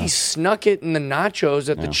 It's not like he snuck it in the nachos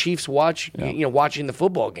at the Chiefs watching the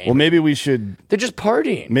football game. Well, maybe we should. They're just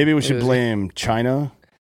partying. Maybe we should blame China,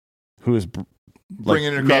 who is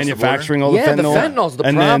Bringing it across manufacturing all the Yeah, the fentanyl. fentanyl's the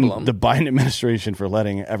and problem. then the Biden administration for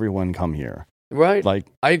letting everyone come here. Right. Like,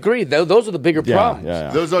 I agree. Those are the bigger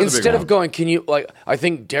problems. Those are the Instead bigger of going, can you, like, I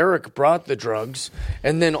think Derek brought the drugs,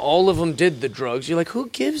 and then all of them did the drugs. You're like, who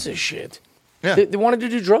gives a shit? Yeah. They wanted to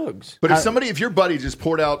do drugs. But if your buddy just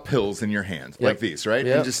poured out pills in your hand like these, right?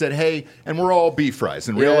 Yep. And just said, hey, and we're all beef fries.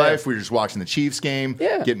 In real Yeah. life, we were just watching the Chiefs game,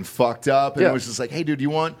 getting fucked up, and it was just like, hey, dude, you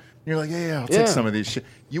want? And you're like, yeah, I'll take some of these shit.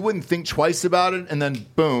 You wouldn't think twice about it, and then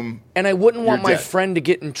boom. And I wouldn't want you're my dead. friend to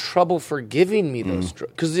get in trouble for giving me those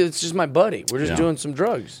drugs. Because it's just my buddy. We're just doing some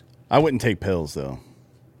drugs. I wouldn't take pills though,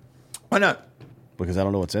 Why not? because I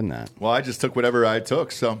don't know what's in that. Well, I just took whatever I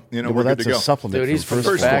took, so we're Well, good that's to go. a supplement. Dude, he's from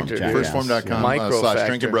from First Factor, Form, dude. jackass. Firstform.com Micro / Factor.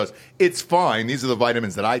 Drinking Bros. It's fine. These are the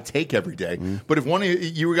vitamins that I take every day. But if one of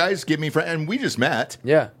you guys give me, and we just met,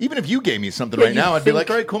 even if you gave me something right now, I'd be like,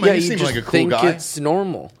 all right, cool, man, you seem like a cool guy. It's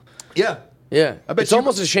normal. Yeah. Yeah. I bet It's you-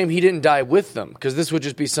 almost a shame he didn't die with them, because this would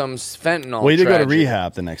just be some fentanyl. Well, he did go to tragedy.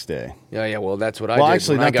 rehab the next day. Yeah, well, that's what I Well, did.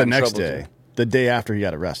 actually, when I not got the in next trouble, day. too. The day after he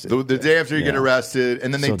got arrested. The day after you get arrested,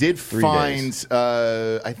 and then they So did 3 find, days.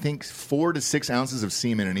 I think, 4 to 6 ounces of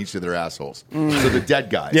semen in each of their assholes. So the dead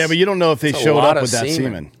guys. Yeah, but you don't know if they That's a showed lot up of with that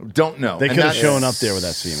semen. semen. Don't know. They And could have that's- shown up there with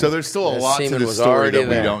that semen. So there's still a The lot to semen the was story already that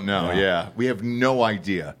we there. don't know. Yeah. We have no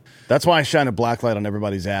idea. That's why I shine a black light on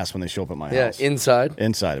everybody's ass when they show up at my Yeah, house. inside.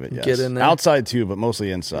 Inside of it, yes. Get in there. Outside too, but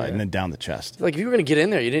mostly inside, and then down the chest. Like, if you were going to get in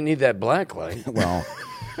there, you didn't need that black light. Well,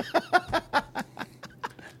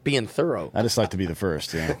 Being thorough. I just like to be the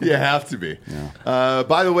first. Yeah. You have to be.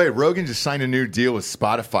 By the way, Rogan just signed a new deal with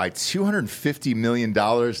Spotify, $250 million,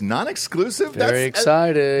 non-exclusive. Very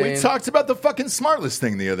exciting. We talked about the fucking Smartless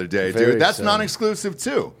thing the other day, Very dude. That's exciting. non-exclusive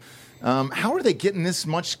too. How are they getting this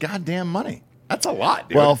much goddamn money? That's a lot,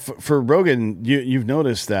 dude. Well, for Rogan, you've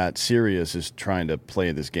noticed that Sirius is trying to play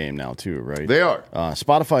this game now too, right? They are.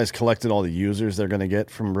 Spotify has collected all the users they're going to get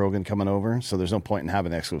from Rogan coming over, so there's no point in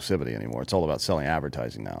having exclusivity anymore. It's all about selling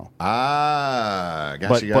advertising now.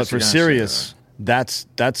 But for Sirius, that's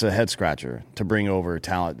a head scratcher to bring over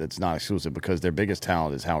talent that's not exclusive, because their biggest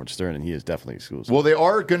talent is Howard Stern, and he is definitely exclusive. Well, they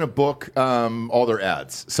are going to book all their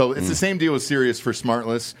ads. So it's the same deal with Sirius for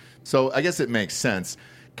Smartless. So I guess it makes sense.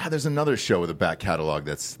 God, there's another show with a back catalog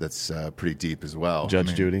that's pretty deep as well.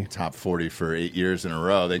 Judge Judy. Top 40 for 8 years in a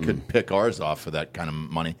row. They could pick ours off for that kind of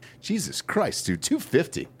money. Jesus Christ, dude,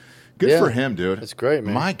 $250. Good Yeah, for him, dude. that's great,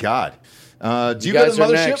 man. My God. Do you You go to guys the are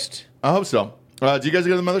mothership? next. I hope so. Do you guys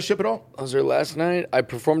go to the mothership at all? I was there last night. I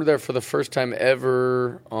performed there for the first time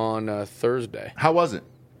ever on Thursday. How was it?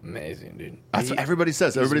 Amazing, dude. That's what everybody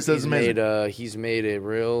says. Everybody says it's amazing. He's made a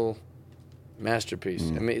real masterpiece.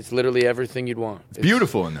 I mean, it's literally everything you'd want. It's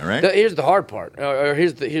beautiful in there, right? Here's the hard part. Or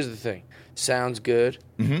here's the thing. Sounds good.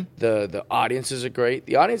 Mm-hmm. The audiences are great.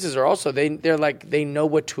 The audiences are also they know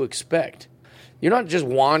what to expect. You're not just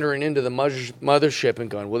wandering into the mothership and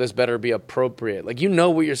going, well, this better be appropriate. Like, you know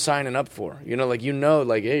what you're signing up for. You know, hey, you're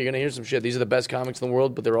going to hear some shit. These are the best comics in the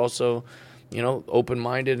world, but they're also,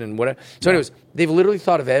 open-minded and whatever. So anyways, they've literally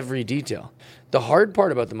thought of every detail. The hard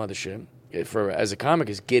part about the mothership as a comic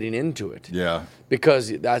is getting into it. Yeah. Because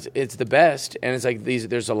it's the best, and it's like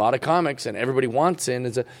there's a lot of comics, and everybody wants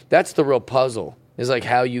in. That's the real puzzle. Is like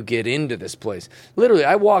how you get into this place. Literally,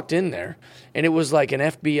 I walked in there, and it was like an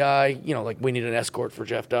FBI, like we need an escort for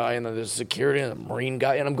Jeff Dye, and then there's security and a Marine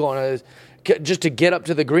guy, and I'm going just to get up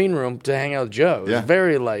to the green room to hang out with Joe. It was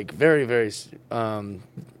very, very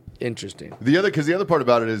interesting. The other part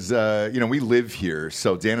about it is, we live here,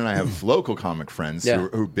 so Dan and I have local comic friends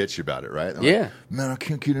who bitch about it, right? They're like, man, I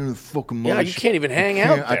can't get into the fucking mothership. Yeah, you can't even hang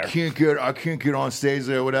out there. I can't get on stage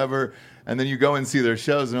there or whatever. And then you go and see their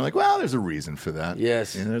shows, and they're like, well, there's a reason for that.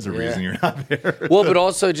 Yes. There's a reason you're not there. Well, but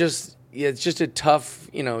also it's just a tough,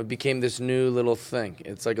 it became this new little thing.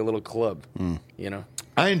 It's like a little club,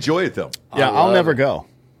 I enjoy it, though. Yeah, I'll never go.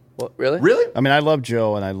 What, really? Really? I mean, I love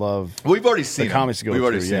Joe, and I love we've already seen the comics to go We've through.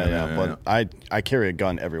 already seen them, but I carry a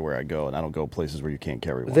gun everywhere I go, and I don't go places where you can't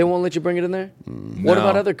carry one. They won't let you bring it in there? What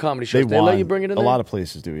about other comedy shows? They let you bring it in there? A lot of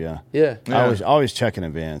places do, yeah. Yeah. I always check in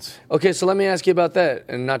advance. Okay, so let me ask you about that,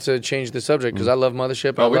 and not to change the subject, because I love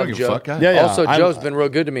Mothership. I love Joe. Yeah. Also, Joe's been real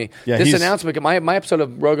good to me. Yeah, this announcement, my episode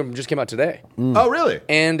of Rogan just came out today. Oh, really?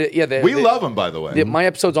 And we love him, by the way. My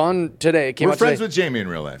episode's on today. We're friends with Jamie in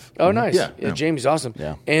real life. Oh, nice. Yeah. Jamie's awesome.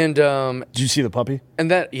 Yeah. And did you see the puppy?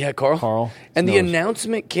 And Carl. And the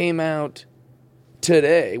announcement came out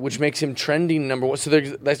today, which makes him trending number one. So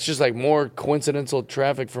that's just like more coincidental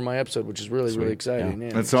traffic for my episode, which is really, really exciting. Yeah.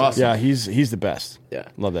 That's awesome. Yeah, he's the best. Yeah.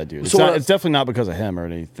 Love that dude. So it's definitely not because of him or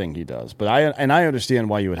anything he does. But I understand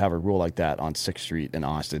why you would have a rule like that on 6th Street in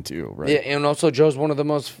Austin, too, right? Yeah, and also Joe's one of the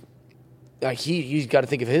most... he's got to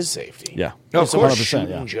think of his safety. Yeah. No, of course.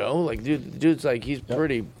 Shooting Joe. Like, dude's like, he's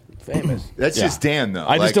pretty... famous. That's just Dan, though.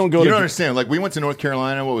 I just don't go. You don't understand. Like, we went to North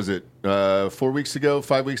Carolina. What was it? 4 weeks ago,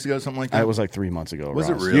 5 weeks ago, something like that. It was like 3 months ago.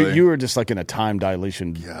 Was Ross. it really? You were just like in a time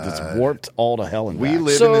dilation that's warped all to hell and we back.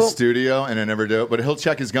 live in the studio, and I never do it. But he'll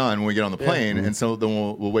check his gun when we get on the plane, and so then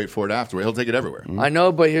we'll wait for it afterward. He'll take it everywhere. I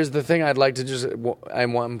know, but here's the thing. I'd like to just.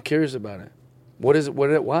 I'm curious about it. What is it?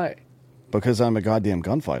 Why? Because I'm a goddamn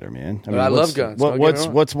gunfighter, man. I mean, I love guns.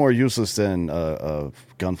 What's more useless than a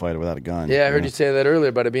gunfighter without a gun? Yeah, I heard you say that earlier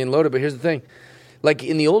about it being loaded. But here's the thing: like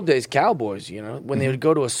in the old days, cowboys, when they would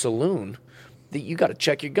go to a saloon, you got to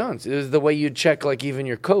check your guns. It was the way you'd check, like even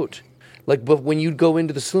your coat. Like, but when you'd go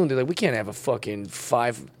into the saloon, they're like, we can't have a fucking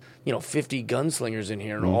 50 gunslingers in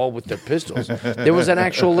here and all with their pistols. There was an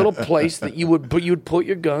actual little place that you'd put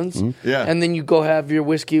your guns, and then you go have your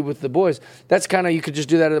whiskey with the boys. That's kind of, you could just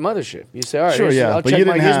do that at the mothership. You say, all right, I'll check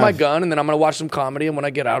here's my gun, and then I'm going to watch some comedy, and when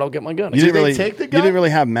I get out, I'll get my gun. Did they take the gun? You didn't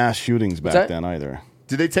really have mass shootings back then either.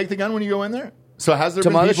 Did they take the gun when you go in there? So has there to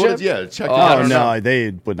been people mothership? Check the gun? Oh, no, they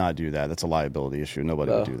would not do that. That's a liability issue.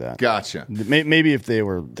 Nobody would do that. Gotcha. Maybe if there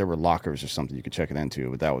were lockers or something you could check it into,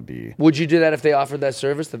 but that would be... Would you do that if they offered that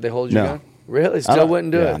service, that they hold your gun? Really? Still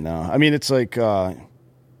wouldn't do it? No. I mean, it's like, and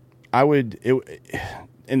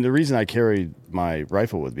the reason I carried my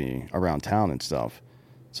rifle with me around town and stuff,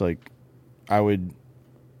 it's like, I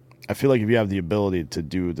feel like if you have the ability to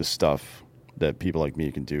do the stuff that people like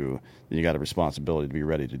me can do, then you got a responsibility to be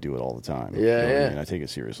ready to do it all the time. Yeah, I mean, I take it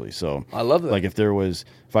seriously. So I love that. Like if there was,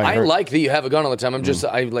 I like that you have a gun all the time. I'm just,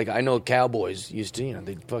 I know cowboys used to,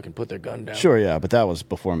 they'd fucking put their gun down. Sure, yeah, but that was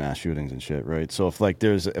before mass shootings and shit, right? So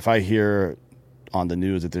if I hear on the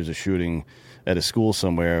news that there's a shooting at a school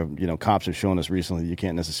somewhere, cops have shown us recently you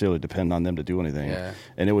can't necessarily depend on them to do anything. Yeah.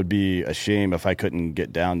 And it would be a shame if I couldn't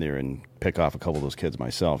get down there and pick off a couple of those kids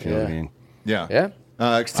myself. You know what I mean? Yeah. Yeah.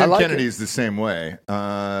 Tim Kennedy's the same way,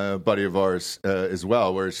 buddy of ours as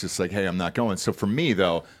well, where it's just like, hey, I'm not going. So for me,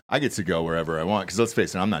 though, I get to go wherever I want. Because let's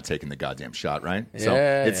face it, I'm not taking the goddamn shot, right? So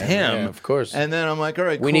it's him. Yeah, of course. And then I'm like, all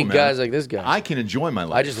right, we need guys like this guy. I can enjoy my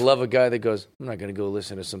life. I just love a guy that goes, I'm not going to go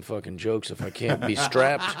listen to some fucking jokes if I can't be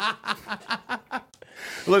strapped.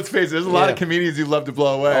 Let's face it, there's a lot of comedians you love to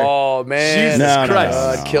blow away. Oh, man. Jesus Christ.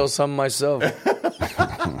 I'd kill some myself.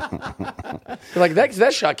 Like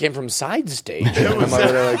that shot came from side stage.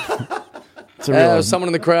 Someone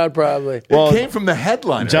in the crowd probably. Well, it came from the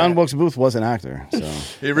headliner. John Wilkes Booth was an actor. So.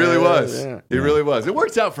 He really was. Yeah. He really was. It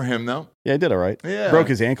worked out for him, though. Yeah, he did all right. Yeah. Broke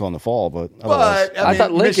his ankle in the fall, but otherwise. But, I mean,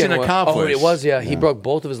 thought Lincoln mission was, accomplished. Oh, it was, yeah. He broke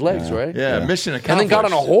both of his legs, right? Yeah, mission accomplished. And then got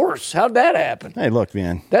on a horse. How'd that happen? Hey, look,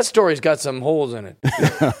 man. That story's got some holes in it.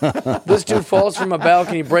 This dude falls from a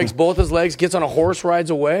balcony, breaks both his legs, gets on a horse,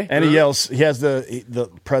 rides away. And he yells, he has the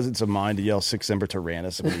presence of mind to yell Sic Semper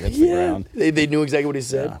Tyrannis when he hits the ground. They knew exactly what he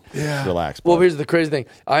said. Yeah. Relax. Well, bud. here's the crazy thing.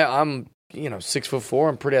 I'm 6'4".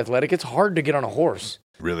 I'm pretty athletic. It's hard to get on a horse.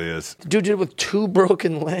 It really is. Dude did it with 2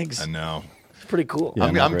 broken legs. I know. It's pretty cool. Yeah,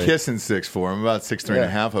 I'm kissing 6'4". I'm about 6'3" and a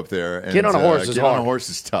half up there. And, Get on a horse is Get on hard. a horse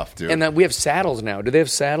is tough, dude. And then we have saddles now. Do they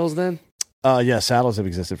have saddles then? Yeah, saddles have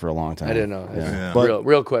existed for a long time. I didn't know. Yeah. But-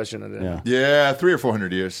 Real question. I didn't know. Yeah, 300 or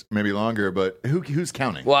 400 years, maybe longer. But who's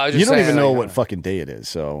counting? Well, I was just You don't saying, even know like, what fucking day it is,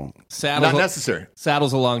 so Saddles, Not necessary.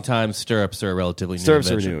 Saddles a long time. Stirrups are relatively new. stirrups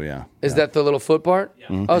are invention. new, yeah. Is that the little foot part?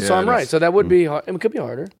 Mm-hmm. Oh, so Yeah, I'm it right. is. So that would be hard. It could be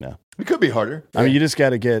harder. It could be harder. I mean, you just got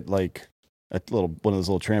to get like one of those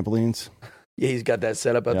little trampolines. Yeah, he's got that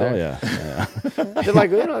set up out Oh, there. yeah. They're like,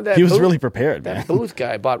 that He was booth- really prepared, That man. booth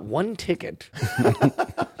guy bought 1 ticket.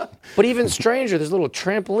 But even stranger, there's a little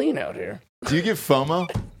trampoline out here. Do you get FOMO?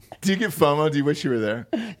 Do you wish you were there?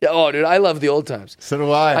 Yeah, oh, dude, I love the old times. So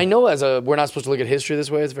do I. I know we're not supposed to look at history this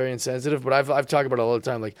way. It's very insensitive, but I've talked about it all the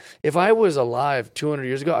time. Like, if I was alive 200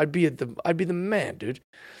 years ago, I'd be the man, dude.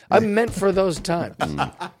 I'm meant for those times.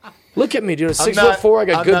 Look at me, dude. 6'4", I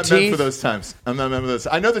got good I'm not teeth. meant for those times. I'm not meant for those.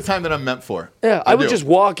 I know the time that I'm meant for. Yeah, I would do. just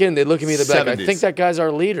walk in. They'd look at me in the back. I 70s. think that guy's our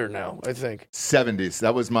leader now. I think. 70s.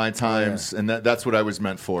 That was my times, and that's what I was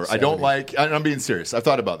meant for. I don't like. I'm being serious. I've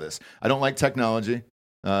thought about this. I don't like technology.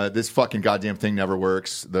 This fucking goddamn thing never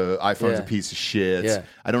works. The iPhone's a piece of shit. Yeah.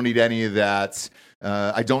 I don't need any of that.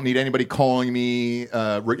 I don't need anybody calling me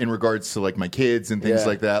in regards to like my kids and things Yeah.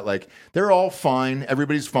 like that. Like they're all fine.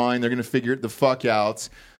 Everybody's fine. They're gonna figure it the fuck out.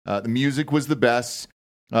 The music was the best.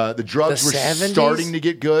 The drugs The were 70s? starting to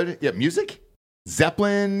get good. Yeah, music.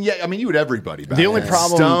 Zeppelin. Yeah, I mean you had everybody back The only then.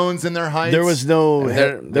 problem- Stones in their heights. There was no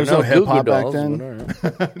There there was are no hip hop Goo Goo back Dolls, then.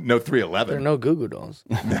 but all right. no There 311. are no Goo Goo Dolls.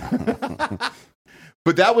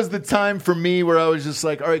 But that was the time for me where I was just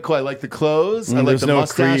like, all right, cool. I like the clothes. I like There's the no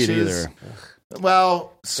mustaches. Creed either.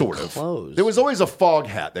 Well, sort of. clothes. There was always a fog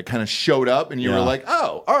hat that kind of showed up, and you were Yeah. like,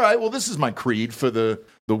 oh, all right, well, this is my Creed for the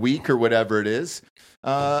week or whatever it is.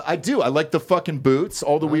 I do. I like the fucking boots,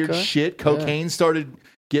 all the weird Okay. shit. Cocaine started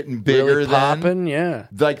getting bigger Really then. popping, yeah.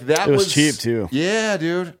 Like that It was cheap, too. Yeah,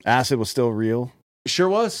 dude. Acid was still real. Sure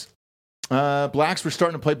was. Blacks were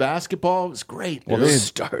starting to play basketball. It was great. Well, dude. they-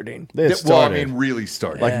 Starting. They had Well, I started. mean, really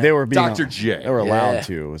started. Like they were being Dr. J. They were allowed Yeah.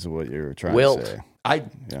 to, is what you were trying Wilt. to say. I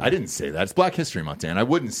didn't say that. It's Black History Month, Dan. I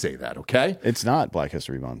wouldn't say that, okay? It's not Black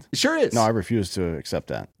History Month. It sure is. No, I refuse to accept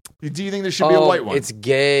that. Do you think there should be a white one? It's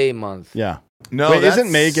gay month. Yeah. No, Wait, that's-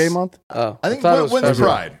 isn't May Gay Month? Oh, I think thought it was when's February.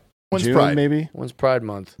 Pride? When's June, Pride? maybe? When's Pride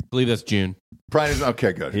month? I believe that's June. Pride is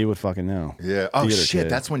okay. Good. He would fucking know. Yeah. Oh Theater shit,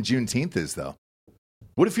 kid. that's when Juneteenth is, though.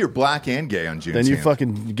 What if you're black and gay on Juneteenth? Then you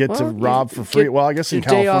fucking get to Well, rob you for free. get Well, I guess in your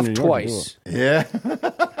day California, off you don't do twice. Yeah.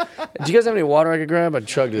 Do you guys have any water I could grab? I'd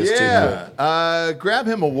chug this too. Yeah. Grab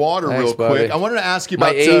him a water Thanks, real buddy. quick. I wanted to ask you My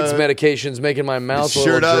about AIDS medication's making my It mouth a sure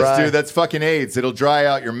little does, dry. dude. That's fucking AIDS. It'll dry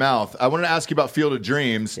out your mouth. I wanted to ask you about Field of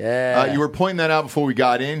Dreams. Yeah. You were pointing that out before we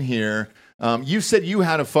got in here. You said you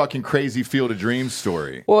had a fucking crazy Field of Dreams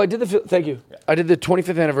story. Well, I did thank you. I did the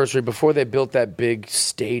 25th anniversary before they built that big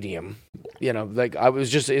stadium. You know, like it's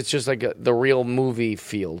just like the real movie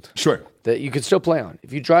field. Sure. That you can still play on.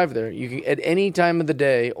 If you drive there, you can at any time of the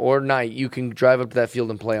day or night, you can drive up to that field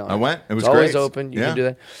and play on. I went. It was it's always great. open. You Yeah. can do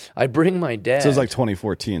that. I bring my dad. So it was like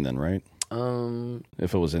 2014 then, right? Um,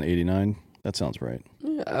 If it was in 89, that sounds right.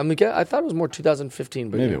 yeah, I mean, I thought it was more 2015,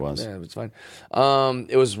 but Maybe yeah, it was. Yeah, it's fine.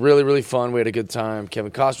 It was really, really fun. We had a good time.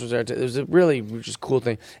 Kevin Costner was there. It was a really just cool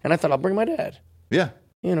thing. And I thought I'll bring my dad. Yeah.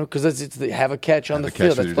 You know, because it's the have a catch on Have the a catch field.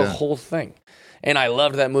 with That's your the dad. whole thing. And I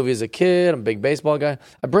loved that movie as a kid. I'm a big baseball guy.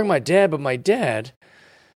 I bring my dad, but my dad,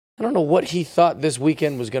 I don't know what he thought this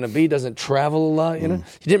weekend was going to be. Doesn't travel a lot, you know.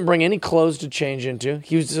 He didn't bring any clothes to change into.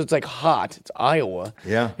 It's like hot. It's Iowa.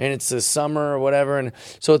 Yeah. And it's the summer or whatever. And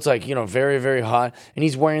so it's like, you know, very, very hot. And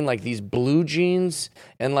he's wearing like these blue jeans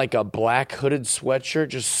and like a black hooded sweatshirt,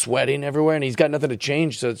 just sweating everywhere. And he's got nothing to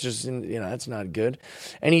change. So it's just, you know, that's not good.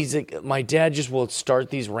 And he's like, my dad just will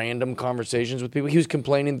start these random conversations with people. He was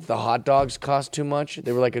complaining that the hot dogs cost too much.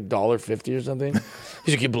 They were like $1.50 or something. He's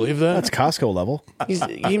like, can you believe that? That's Costco level.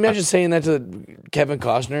 Can you imagine saying that to Kevin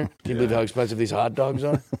Costner? Can you believe how expensive these hot dogs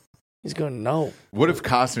are? He's going, no. What if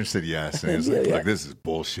Costner said yes? And he was like, Yeah. "Look, this is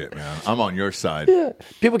bullshit, man. I'm on your side." Yeah.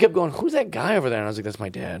 People kept going, who's that guy over there? And I was like, that's my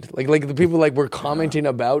dad. Like the people like were commenting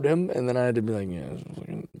about him, and then I had to be like,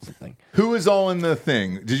 yeah, it's the thing. Who was all in the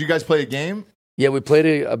thing? Did you guys play a game? Yeah, we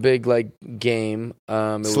played a big like game.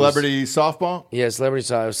 Celebrity softball? Yeah,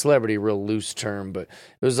 celebrity, real loose term, but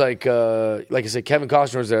it was like I said, Kevin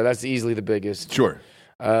Costner was there. That's easily the biggest. Sure.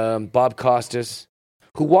 Bob Costas,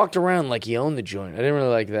 who walked around like he owned the joint. I didn't really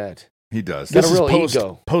like that. He does. Got This a real is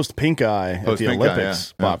ego. post Pink Eye at the Pink Eye,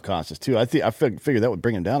 Olympics. yeah. Bob Costas too. I figured that would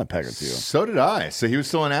bring him down a peg or two. So did I. So he was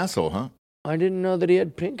still an asshole, huh? I didn't know that he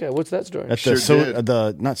had pink eye. What's that story? At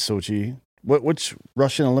the not Sochi. Which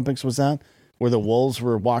Russian Olympics was that? Where the wolves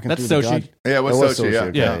were walking That's through Sochi. the Yeah, it was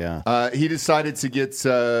Sochi. Yeah. He decided to get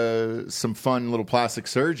some fun little plastic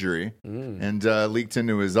surgery and leaked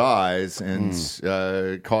into his eyes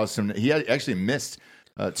and caused him. He had actually missed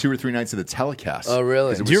 2 or 3 nights of the telecast. Oh,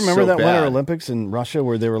 really? Do Do you remember that Winter Olympics in Russia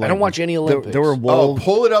where they were like? I don't watch any Olympics. There were wolves.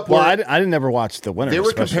 Pull it up. Well, where- I didn't never watch the Winter. They were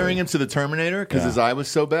especially. comparing him to the Terminator because his eye was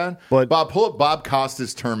so bad. But- Bob, pull up Bob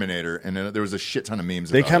Costas Terminator, and there was a shit ton of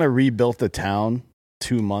memes. They about kind it. of rebuilt the town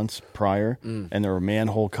 2 months prior, and there were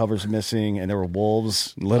manhole covers missing, and there were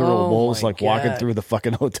wolves, literal Oh wolves, my like walking God. through the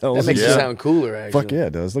fucking hotels. That makes and it shit. sound cooler, actually. Fuck yeah,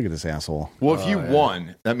 it does. Look at this asshole. Well, if you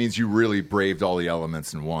won, that means you really braved all the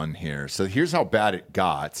elements and won here. So here's how bad it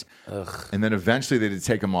got. And then eventually they did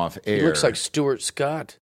take him off air. He looks like Stuart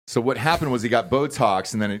Scott. So what happened was he got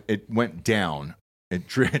Botox, and then it went down. It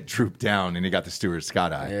drooped down, and he got the Stuart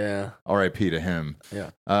Scott eye. Yeah. R.I.P. to him.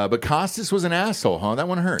 Yeah. But Costas was an asshole, huh? That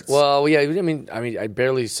one hurts. Well, yeah. I mean, I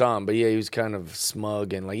barely saw him, but yeah, he was kind of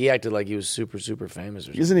smug and like he acted like he was super, super famous. Or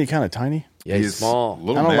something. Isn't he kind of tiny? Yeah, he's small.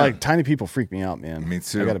 Little I don't man. like tiny people. Freak me out, man. Me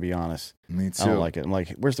too. I got to be honest. Me too. I don't like it. I'm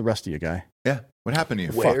like, where's the rest of you, guy? Yeah. What happened to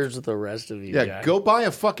you? Where's the rest of you? Yeah, guy? go buy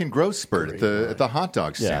a fucking growth spurt at the hot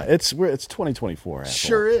dog stand. Yeah, it's 2024. Asshole.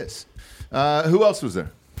 Sure is. Who else was there?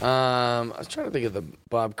 I was trying to think of the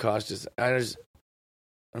Bob Costas. I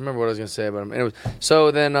remember what I was going to say about him. Anyway, so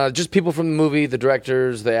then just people from the movie, the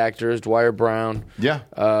directors, the actors, Dwyer Brown, Yeah.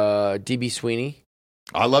 D.B. Sweeney.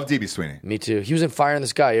 I love D.B. Sweeney. Me too. He was in Fire in the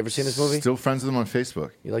Sky. You ever seen this movie? Still friends with him on Facebook.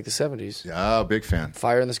 You like the 70s? Yeah, big fan.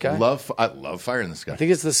 Fire in the Sky? I love Fire in the Sky. I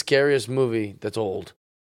think it's the scariest movie that's old.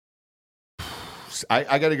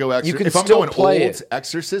 I got to go Exorcist. You can if I'm still going play old, it.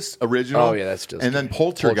 Exorcist original. Oh, yeah, that's still and then scary.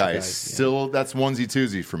 Poltergeist. Yeah. Still, that's onesie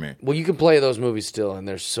twosie for me. Well, you can play those movies still, and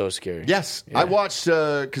they're so scary. Yes, Yeah. I watched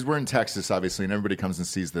because we're in Texas, obviously, and everybody comes and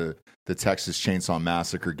sees the Texas Chainsaw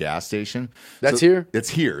Massacre gas station. That's So here? It's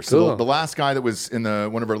here. So Cool. the last guy that was in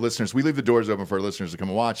one of our listeners, we leave the doors open for our listeners to come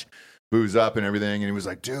and watch, booze up and everything, and he was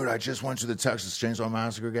like, "Dude, I just went to the Texas Chainsaw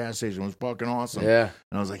Massacre gas station. It was fucking awesome." Yeah.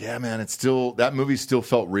 And I was like, "Yeah, man, it's still that movie still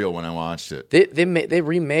felt real when I watched it." They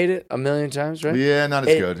remade it a million times, right? Yeah, not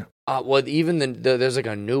as good. Well, even there's like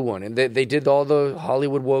a new one, and they did all the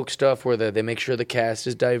Hollywood woke stuff where they make sure the cast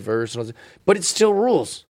is diverse, and all that, but it still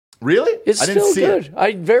rules. Really? It's I didn't still see good. it.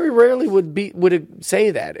 I very rarely would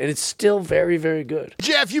say that, and it's still very, very good.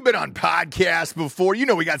 Jeff, you've been on podcasts before. You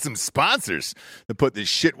know we got some sponsors that put this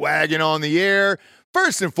shit wagon on the air.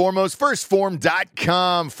 First and foremost,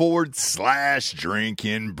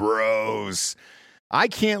 firstform.com/drinking bros. I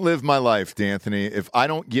can't live my life, D'Anthony, if I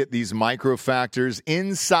don't get these microfactors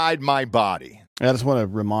inside my body. I just want to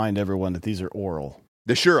remind everyone that these are oral.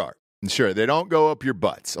 They sure are. Sure, they don't go up your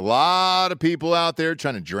butts. A lot of people out there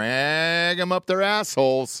trying to drag them up their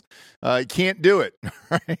assholes. You can't do it,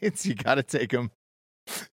 right? You got to take them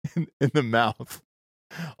in the mouth.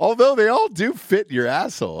 Although they all do fit your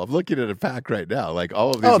asshole. I'm looking at a pack right now. Like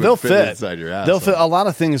all of these would they'll fit inside your asshole. They'll fit. A lot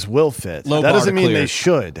of things will fit. Low that bar doesn't to mean clear. they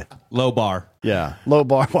should. Low bar. Yeah, low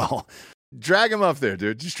bar. Well, Drag them up there,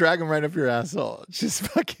 dude. Just drag them right up your asshole. Just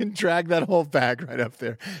fucking drag that whole bag right up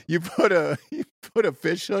there. You put a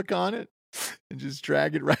fish hook on it and just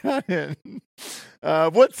drag it right on in.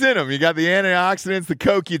 What's in them? You got the antioxidants, the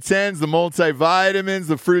CoQ10s, the multivitamins,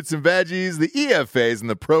 the fruits and veggies, the EFAs, and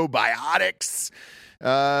the probiotics.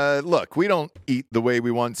 Look, we don't eat the way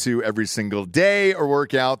we want to every single day or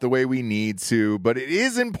work out the way we need to, but it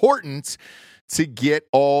is important to get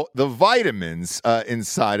all the vitamins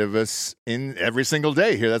inside of us in every single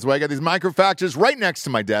day here. That's why I got these microfactors right next to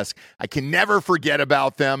my desk. I can never forget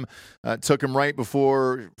about them. Took them right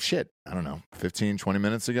before, 15, 20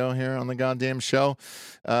 minutes ago here on the goddamn show.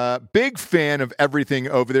 Big fan of everything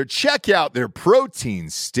over there. Check out their protein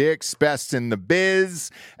sticks, best in the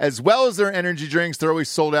biz, as well as their energy drinks. They're always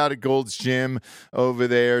sold out at Gold's Gym over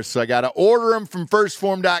there. So I got to order them from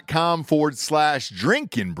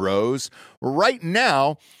firstform.com/drinking bros. Right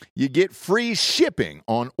now, you get free shipping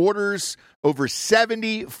on orders over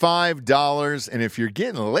 $75. And if you're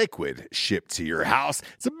getting liquid shipped to your house,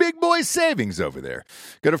 it's a big boy savings over there.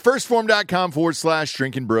 Go to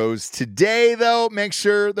firstform.com/drinking bros. Today, though, make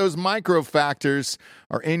sure those microfactors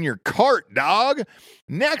are in your cart, dog.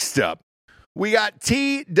 Next up, We got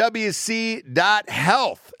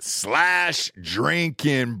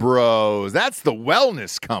TWC.health/drinking bros. That's the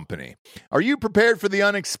wellness company. Are you prepared for the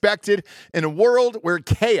unexpected? In a world where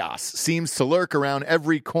chaos seems to lurk around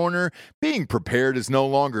every corner, being prepared is no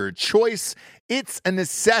longer a choice. It's a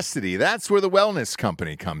necessity. That's where the wellness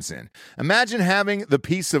company comes in. Imagine having the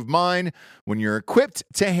peace of mind when you're equipped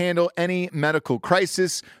to handle any medical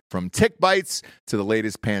crisis, from tick bites to the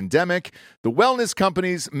latest pandemic. The wellness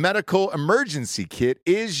company's medical emergency kit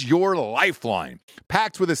is your lifeline.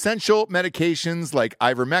 Packed with essential medications like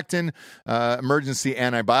ivermectin, emergency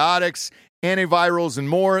antibiotics, antivirals, and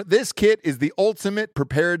more, this kit is the ultimate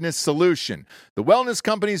preparedness solution. The Wellness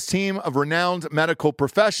Company's team of renowned medical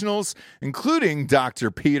professionals, including Dr.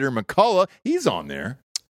 Peter McCullough, he's on there.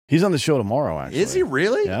 He's on the show tomorrow, actually. Is he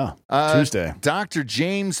really? Yeah, Tuesday. Dr.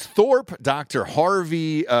 James Thorpe, Dr.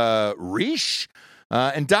 Harvey Reish,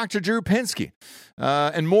 and Dr. Drew Pinsky.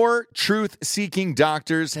 And more truth-seeking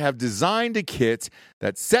doctors have designed a kit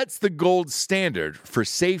that sets the gold standard for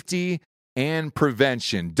safety and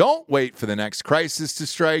prevention. Don't wait for the next crisis to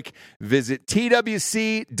strike. Visit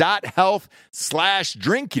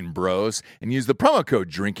twc.health/drinking bros and use the promo code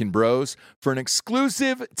drinking bros for an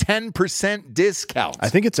exclusive 10% discount. I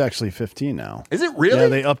think it's actually 15 now. Is it really? Yeah,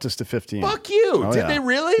 they upped us to 15. Fuck you. Oh, Did they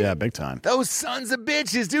really? Yeah, big time. Those sons of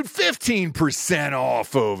bitches, dude, 15%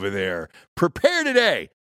 off over there. Prepare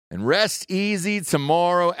today and rest easy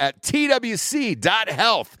tomorrow at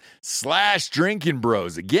twc.health/drinking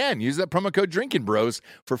bros. Again, use that promo code drinking bros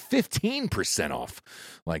for 15% off,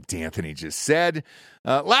 like D'Anthony just said.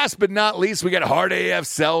 Last but not least, we got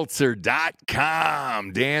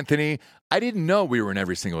hardafseltzer.com. D'Anthony, I didn't know we were in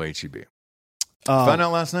every single HEB. Found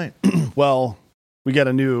out last night. Well, we got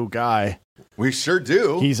a new guy. We sure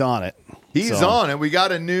do. He's on it. He's on it. We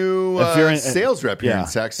got a new sales rep here in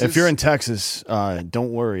Texas. If you're in Texas,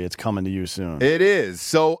 don't worry. It's coming to you soon. It is.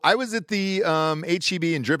 So I was at the HEB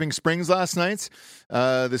in Dripping Springs last night.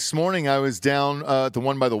 This morning I was down at the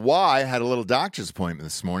one by the Y. I had a little doctor's appointment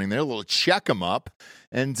this morning. They're a little check 'em up.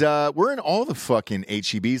 And we're in all the fucking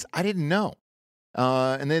HEBs. I didn't know.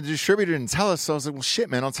 And the distributor didn't tell us. So I was like, well, shit,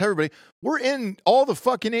 man, I'll tell everybody. We're in all the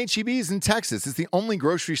fucking HEBs in Texas. It's the only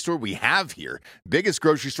grocery store we have here. Biggest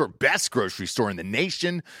grocery store, best grocery store in the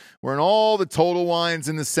nation. We're in all the Total Wines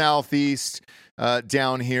in the Southeast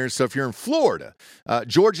down here. So if you're in Florida,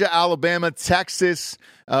 Georgia, Alabama, Texas,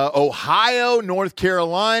 Ohio, North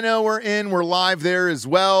Carolina, we're live there as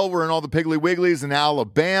well. We're in all the Piggly Wigglies in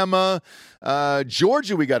Alabama.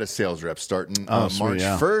 Georgia, we got a sales rep starting March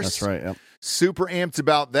 1st. That's right, yep. Super amped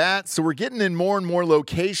about that. So we're getting in more and more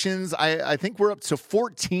locations. I think we're up to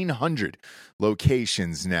 1,400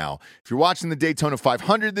 locations now. If you're watching the Daytona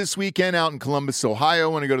 500 this weekend out in Columbus, Ohio,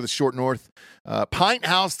 want to go to the Short North Pint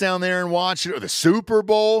House down there and watch it, or the Super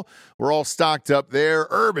Bowl, we're all stocked up there.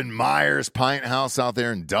 Urban Myers Pint House out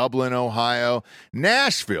there in Dublin, Ohio.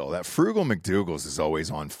 Nashville, that Frugal McDougal's is always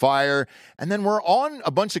on fire. And then we're on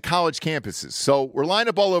a bunch of college campuses. So we're lined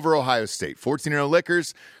up all over Ohio State. 14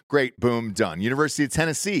 Liquors, great, boom, done. University of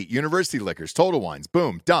Tennessee, University Liquors, Total Wines,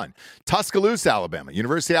 boom, done. Tuscaloosa, Alabama,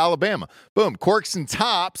 University of Alabama, boom. Corks and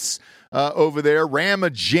Tops over there. Rama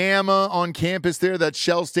Jamma on campus there. That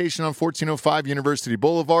Shell Station on 1405 University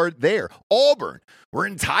Boulevard there. Auburn, we're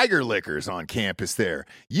in Tiger Liquors on campus there.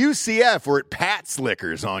 UCF, we're at Pat's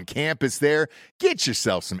Liquors on campus there. Get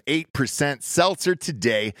yourself some 8% seltzer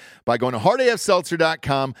today by going to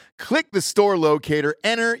hardafseltzer.com. Click the store locator,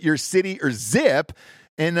 enter your city or zip,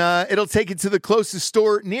 and it'll take you to the closest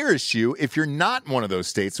store nearest you. If you're not in one of those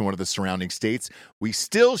states and one of the surrounding states, we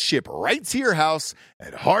still ship right to your house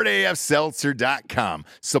at hardafseltzer.com.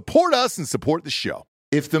 Support us and support the show.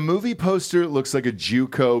 If the movie poster looks like a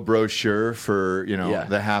JUCO brochure for,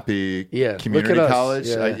 the Happy Community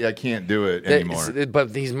College, I can't do it anymore.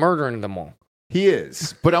 But he's murdering them all. He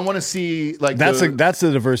is, but I want to see that's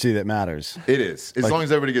the diversity that matters. It is, as long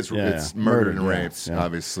as everybody gets murdered and raped.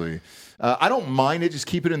 Obviously, I don't mind it. Just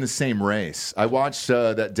keep it in the same race. I watched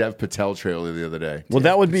that Dev Patel trailer the other day. Well,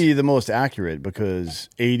 that would be the most accurate because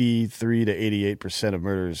 83 to 88% of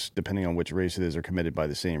murders, depending on which race it is, are committed by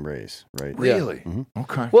the same race. Right? Really? Yeah. Mm-hmm.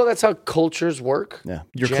 Okay. Well, that's how cultures work. Yeah,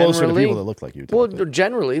 you're closer to people that look like you. Well,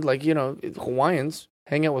 generally, Hawaiians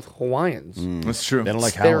hang out with Hawaiians. That's true. They don't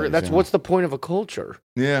like Howlies. That's what's the point of a culture.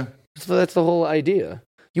 Yeah. So that's the whole idea.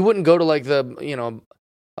 You wouldn't go to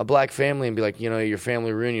a black family and be like, your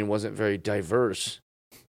family reunion wasn't very diverse.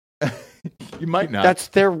 You might not. It's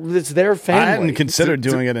their family. I hadn't considered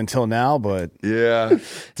doing it until now, but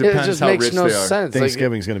depends it just how makes rich no they are. sense.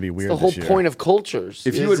 Thanksgiving's going to be weird. The whole this year. point of cultures.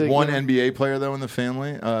 If you had one NBA player though in the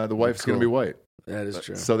family, the wife's going to be white. That is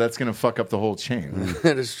true. So that's going to fuck up the whole chain.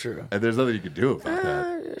 That is true. And there's nothing you could do about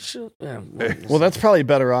that. Well, that's probably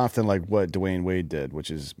better off than like what Dwayne Wade did, which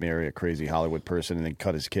is marry a crazy Hollywood person and then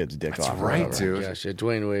cut his kid's dick off. Right, or dude. Gosh, yeah,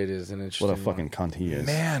 Dwayne Wade is an interesting. What a fucking cunt he is.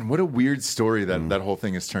 Man, what a weird story that whole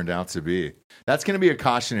thing has turned out to be. That's going to be a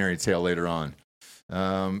cautionary tale later on.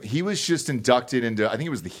 He was just inducted into, I think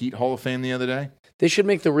it was the Heat Hall of Fame the other day. They should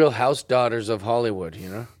make the Real House Daughters of Hollywood, you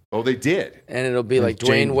know? Oh, they did. And it'll be like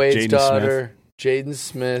Jane- Dwayne Wade's Jaden daughter, Jaden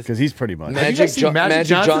Smith. Because he's pretty much. Magic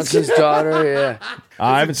Johnson's daughter, yeah.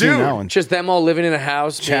 I haven't seen that one. Just them all living in a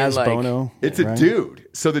house. Chaz being like, Bono. It's a dude.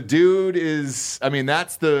 So the dude is, I mean,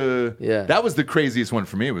 that's the, Yeah. that was the craziest one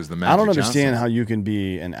for me was the Magic I don't understand Johnson. how you can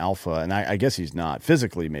be an alpha, and I guess he's not.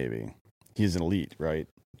 Physically, maybe. He's an elite, right?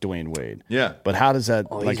 Dwayne Wade. Yeah. But how does that,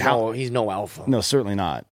 Oh, like, he's no alpha. No, certainly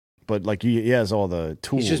not. But, like, he has all the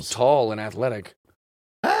tools. He's just tall and athletic.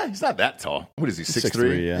 He's not that tall. What is he, 6'3"?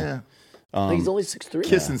 6'3", yeah. I think he's only 6'3".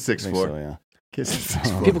 Kissing I 6'4". think so, yeah. Kissing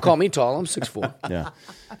 6'4". People call me tall. I'm 6'4". Yeah.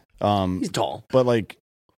 He's tall. But, like,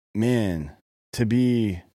 man, to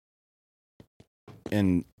be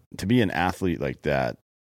an athlete like that,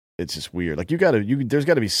 it's just weird. Like, there's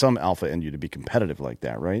got to be some alpha in you to be competitive like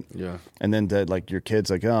that, right? Yeah. And then that, like, your kid's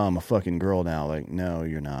like, oh, I'm a fucking girl now. Like, no,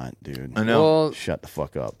 you're not, dude. I know. Well, Shut the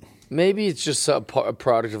fuck up. maybe it's just a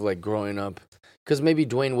product of like growing up. Because maybe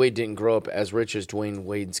Dwayne Wade didn't grow up as rich as Dwayne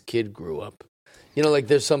Wade's kid grew up. You know, like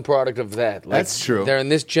there's some product of that. Like, That's true. They're in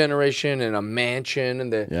this generation in a mansion,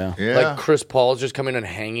 and Yeah. like Chris Paul's just coming and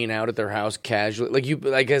hanging out at their house casually.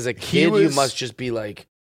 Like as a kid, you must just be like.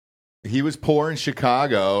 He was poor in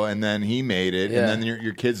Chicago, and then he made it, Yeah. and then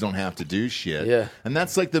your kids don't have to do shit. Yeah. And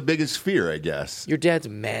that's like the biggest fear, I guess. Your dad's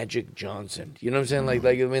Magic Johnson. You know what I'm saying? Like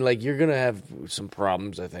I mean, like you're gonna have some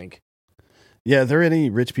problems. I think. Yeah, are there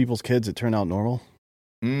any rich people's kids that turn out normal?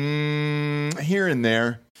 Here and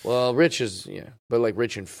there. Well, rich is but like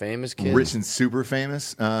rich and famous kids. Rich and super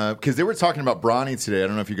famous. Because they were talking about Bronny today. I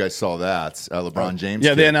don't know if you guys saw that. LeBron James.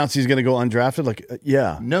 Yeah, kid. they announced he's going to go undrafted. Like,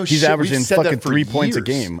 yeah. No he's shit, averaging we've said that fucking for 3 points a years.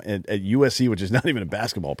 game at USC, which is not even a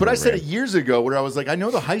basketball But I program. said it years ago where I was like, I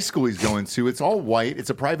know the high school he's going to. It's all white.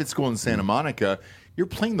 It's a private school in Santa Monica. You're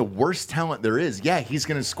playing the worst talent there is. Yeah, he's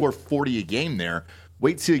going to score 40 a game there.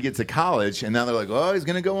 Wait till you get to college. And now they're like, oh, he's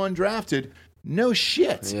going to go undrafted. No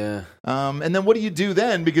shit. Yeah. And then what do you do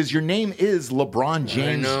then? Because your name is LeBron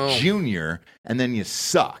James Jr., and then you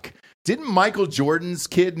suck. Didn't Michael Jordan's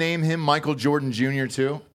kid name him Michael Jordan Jr.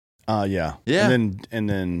 too? Yeah. Yeah. And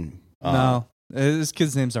then no. His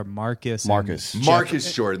kids' names are Marcus. Marcus.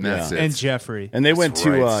 Marcus Jordan, that's it. And Jeffrey. And they went That's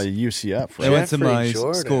to right. UCF, right? They went to my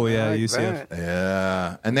Jordan, school, I like UCF. that.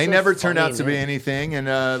 Yeah. And they That's a never turned funny out to be name. anything. And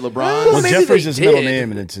LeBron. Well, maybe Jeffrey's they his middle did.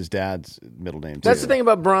 name, and it's his dad's middle name, too. That's the thing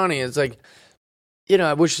about Bronny. It's like,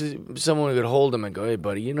 I wish someone could hold him and go, hey,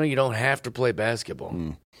 buddy, you don't have to play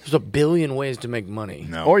basketball. There's a billion ways to make money.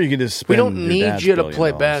 No. Or you can just We spend don't your need dad's you to $1 play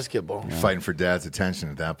billion. basketball. You're fighting for dad's attention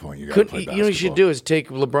at that point. You got to play basketball. You know what you should do is take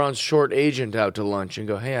LeBron's short agent out to lunch and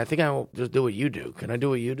go, hey, I think I will just do what you do. Can I do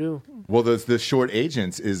what you do? Well, the short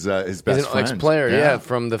agent is his best He's an friend. ex-player,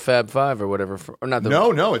 from the Fab Five or whatever. Or not the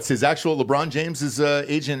No, it's his actual LeBron James's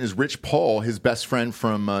agent is Rich Paul, his best friend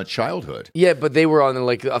from childhood. Yeah, but they were on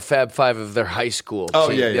like a Fab Five of their high school. Oh,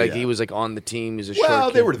 team. yeah, Like yeah. he was like on the team. He's a Well,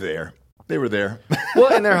 short they kid. were there. They were there.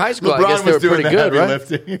 Well, in their high school, I LeBron guess they were was doing pretty the good, heavy right?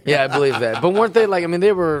 lifting. Yeah, I believe that. But weren't they like? I mean,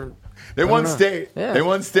 they were. They won state. Yeah. They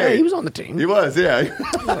won state. Yeah, he was on the team. He was, yeah.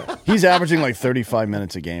 He's averaging like 35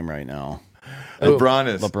 minutes a game right now. LeBron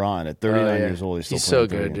is. LeBron at 39 Oh, yeah. years old, he's still He's so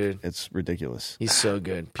playing good, 30. dude. It's ridiculous. He's so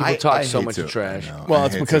good. People I talk so hate much to- trash. I know. Well, I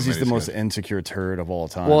it's hate because him, he's the but most good. insecure turd of all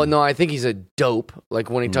time. Well, no, I think he's a dope. Like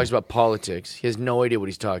when he talks about politics, he has no idea what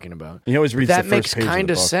he's talking about. He always reads that the makes first page of kind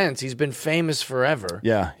the of book. sense. He's been famous forever.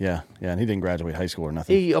 Yeah, and he didn't graduate high school or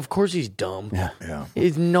nothing. Of course, he's dumb. Yeah. He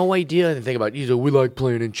has no idea anything about. He's like, we like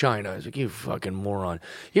playing in China. It's like, you fucking moron.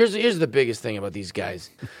 Here's the biggest thing about these guys.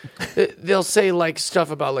 They'll say like stuff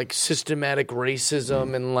about like systematic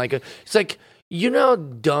racism and like it's like. You know how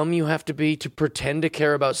dumb you have to be to pretend to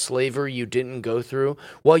care about slavery you didn't go through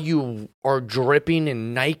while you are dripping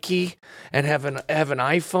in Nike and have an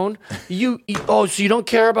iPhone? So you don't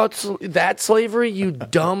care about that slavery, you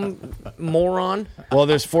dumb moron? Well,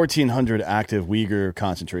 there's 1,400 active Uyghur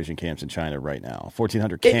concentration camps in China right now.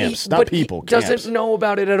 1,400 camps, not people. He doesn't camps. know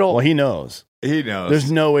about it at all. Well, he knows. He knows.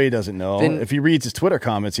 There's no way he doesn't know. Then- if he reads his Twitter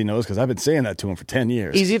comments, he knows because I've been saying that to him for 10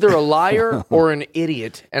 years. He's either a liar or an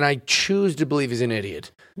idiot, and I choose to believe he's an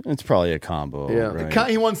idiot. It's probably a combo. Yeah.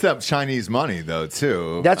 Right? He wants that Chinese money, though,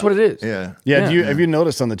 too. That's what it is. Yeah. Yeah. Have you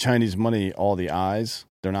noticed on the Chinese money, all the eyes,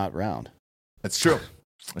 they're not round? That's true.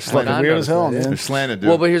 It's fucking weird as hell, man. They're slanted, dude.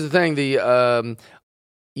 Well, but here's the thing: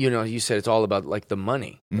 you said it's all about like the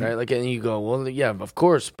money, right? Like, and you go, well, yeah, of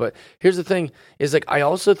course. But here's the thing: is like I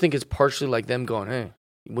also think it's partially like them going, hey,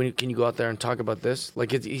 can you go out there and talk about this?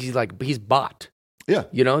 Like he's bought. Yeah,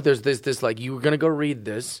 there's this like you were gonna go read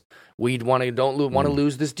this. We want to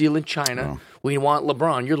lose this deal in China. No. We want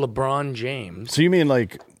LeBron. You're LeBron James. So you mean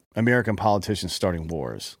like American politicians starting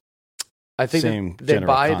wars? I think Same they general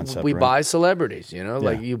buy concept, we right? buy celebrities.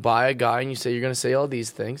 Like you buy a guy and you say you're going to say all these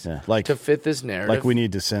things to fit this narrative. Like we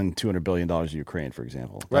need to send $200 billion to Ukraine, for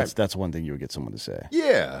example. That's one thing you would get someone to say.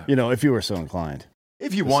 Yeah, if you were so inclined.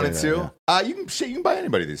 If you wanted to, you can buy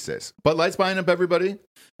anybody these days. Bud Light's buying up everybody.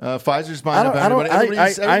 Pfizer's buying up everybody.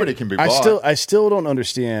 Everybody can be bought. I still don't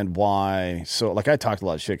understand why. So, like, I talked a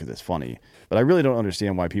lot of shit because it's funny, but I really don't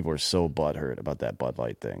understand why people are so butthurt about that Bud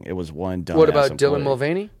Light thing. It was one dumbass. What about employee. Dylan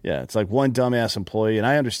Mulvaney? Yeah, it's like one dumbass employee, and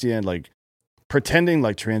I understand like pretending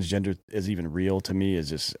like transgender is even real to me is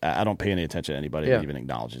just I don't pay any attention to anybody that even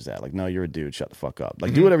acknowledges that. Like, no, you're a dude. Shut the fuck up.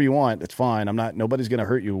 Like, do whatever you want. It's fine. Nobody's gonna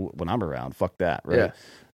hurt you when I'm around. Fuck that. Right. Yeah.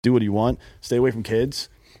 Do what you want. Stay away from kids,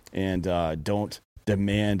 and don't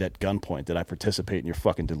demand at gunpoint that I participate in your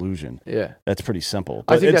fucking delusion. Yeah, that's pretty simple.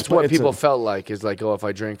 I think that's what people felt like is like, oh, if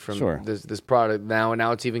I drink from Sure. this product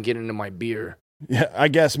now it's even getting into my beer. Yeah, I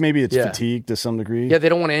guess maybe it's fatigue to some degree. Yeah, they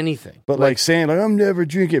don't want anything. But like saying, like, I'm never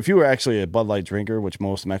drinking. If you were actually a Bud Light drinker, which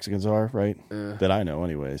most Mexicans are, right? That I know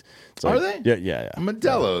anyways. Are they? Yeah.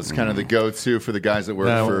 Modelo's kind of the go-to for the guys that work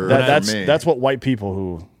for me. That's what white people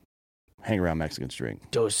who hang around Mexicans drink.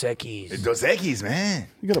 Dos Equis. Dos Equis, man.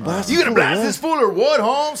 You gonna blast this fool or what,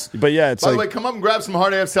 Holmes? But yeah, it's By the way, come up and grab some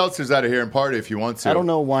hard AF seltzers out of here and party if you want to. I don't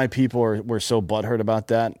know why people were so butthurt about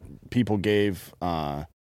that. People gave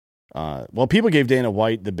people gave Dana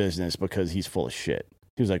White the business because he's full of shit.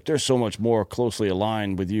 He was like, they're so much more closely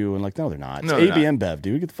aligned with you. And like, no, they're not. It's AB InBev,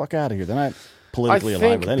 dude. Get the fuck out of here. They're not politically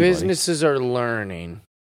aligned with anybody. Businesses are learning.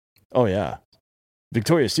 Oh, yeah.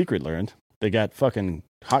 Victoria's Secret learned. They got fucking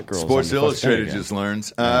hot girls. Sports Illustrated just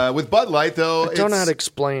learns. With Bud Light, though, I don't know how to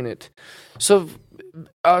explain it. So,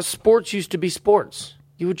 sports used to be sports.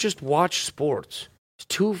 You would just watch sports.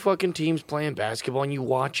 Two fucking teams playing basketball, and you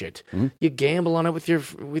watch it. Mm-hmm. You gamble on it with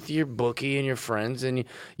your bookie and your friends, and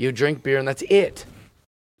you drink beer, and that's it.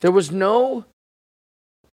 There was no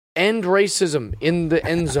end racism in the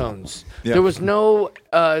end zones. Yeah. There was no,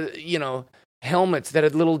 helmets that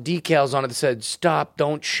had little decals on it that said, stop,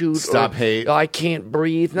 don't shoot. Stop hate. I can't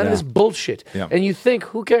breathe. None of this bullshit. Yeah. And you think,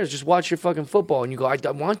 who cares? Just watch your fucking football. And you go, I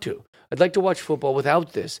want to. I'd like to watch football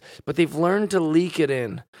without this. But they've learned to leak it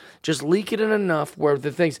in. Just leak it in enough where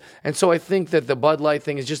the things... And so I think that the Bud Light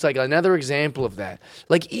thing is just like another example of that.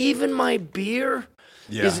 Like, even my beer...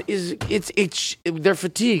 Yeah. They're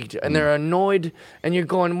fatigued and they're annoyed, and you're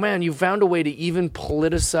going, man, you found a way to even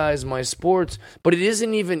politicize my sports, but it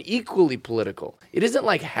isn't even equally political. It isn't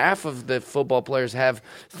like half of the football players have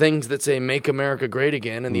things that say "Make America Great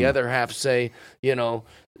Again," and the other half say,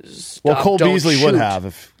 stop, well, Cole Beasley shoot. would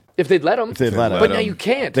have if they'd let him. But now you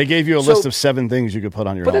can't. They gave you a list of 7 things you could put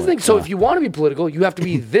on your. But the thing, so if you want to be political, you have to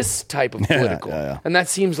be this type of political, yeah. And that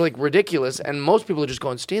seems like ridiculous. And most people are just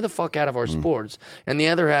going, "Stay the fuck out of our sports," and the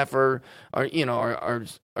other half are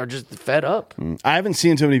just fed up. I haven't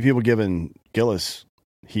seen too many people giving Gillis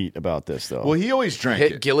heat about this though. Well, he always drank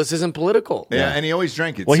it. Gillis isn't political. Yeah, and he always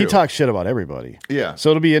drank it. Well, too. he talks shit about everybody. Yeah. So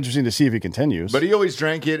it'll be interesting to see if he continues. But he always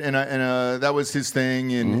drank it, and that was his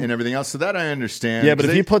thing, and everything else. So that I understand. Yeah, but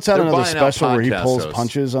if he puts out another special where he pulls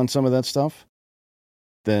punches on some of that stuff,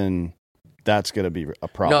 then that's going to be a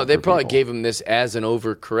problem. No, they probably gave him this as an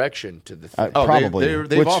overcorrection to the thing. Probably.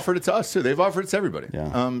 They've offered it to us, too. They've offered it to everybody.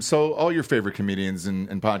 Yeah. So all your favorite comedians and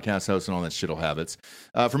podcast hosts and all that shit will have it.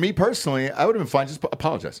 For me personally, I would have been fine. Just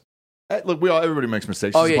apologize. Look, everybody makes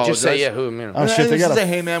mistakes. Oh, yeah, just say, who, man. Oh, shit, they got say,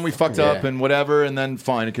 hey, man, we fucked up and whatever, and then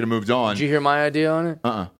fine, it could have moved on. Did you hear my idea on it?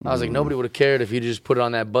 I was like, nobody would have cared if you just put it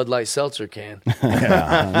on that Bud Light seltzer can.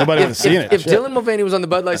 Nobody would have seen it. If Dylan Mulvaney was on the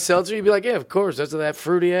Bud Light seltzer, you'd be like, yeah, of course, that's that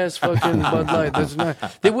fruity-ass fucking Bud Light. That's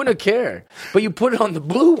not... They wouldn't have cared. But you put it on the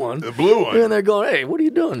blue one. The blue one. And they're going, hey, what are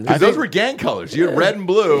you doing? Because those were gang colors. You had red and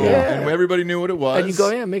blue, and everybody knew what it was. And you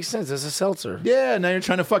go, yeah, it makes sense. It's a seltzer. Yeah, now you're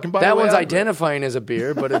trying to fucking buy that one's identifying as a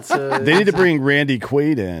beer, but it's... They need to bring Randy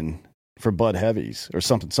Quaid in for Bud Heavies or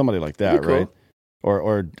somebody like that, cool. right?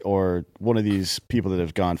 Or one of these people that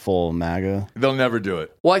have gone full MAGA. They'll never do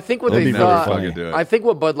it. Well, I think what They'll they thought. Do it. I think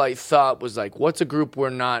what Bud Light thought was like, what's a group we're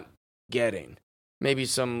not getting? maybe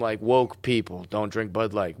some like woke people don't drink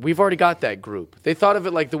Bud Light. We've already got that group. They thought of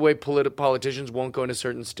it like the way politicians won't go into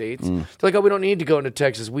certain states. They're like, oh, we don't need to go into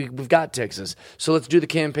Texas. We've got Texas. So let's do the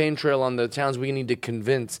campaign trail on the towns we need to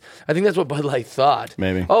convince. I think that's what Bud Light thought.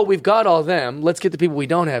 Maybe. Oh, we've got all them. Let's get the people we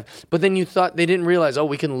don't have. But then you thought they didn't realize, oh,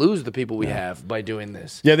 we can lose the people we have by doing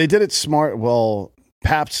this. Yeah, they did it smart. Well,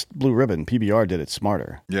 Pabst Blue Ribbon, PBR, did it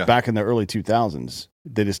smarter. Yeah. Back in the early 2000s,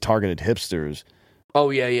 they just targeted hipsters. Oh,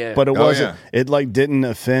 yeah. But it wasn't, it like didn't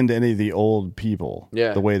offend any of the old people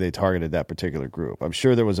the way they targeted that particular group. I'm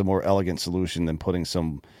sure there was a more elegant solution than putting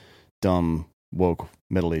some dumb, woke,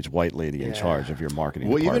 middle-aged white lady in charge of your marketing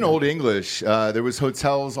department. Even Old English, there was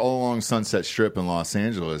hotels all along Sunset Strip in Los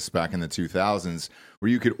Angeles back in the 2000s where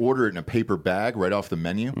you could order it in a paper bag right off the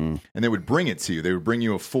menu, and they would bring it to you. They would bring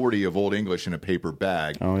you a 40 of Old English in a paper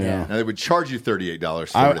bag. Oh, yeah. Now, they would charge you $38 for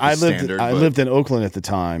it standard. I lived in Oakland at the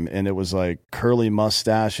time, and it was like curly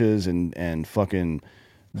mustaches and fucking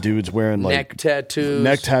dudes wearing like neck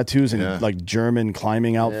tattoos and like German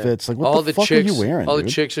climbing outfits. Like, what all the fuck chicks, are you wearing? All dude? the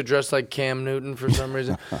chicks are dressed like Cam Newton for some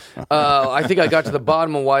reason. I think I got to the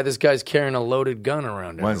bottom of why this guy's carrying a loaded gun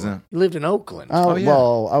around. Why is that? He lived in Oakland.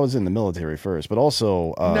 Well, I was in the military first, but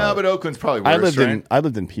also no, but Oakland's probably worse. I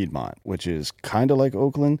lived in Piedmont, which is kind of like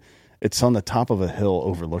Oakland. It's on the top of a hill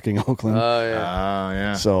overlooking Oakland. Oh,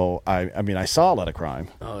 yeah. So, I mean, I saw a lot of crime.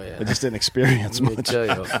 Oh, yeah. I just didn't experience Let me much. tell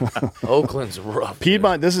you, Oakland's rough.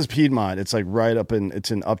 Piedmont, this is Piedmont. It's like right up it's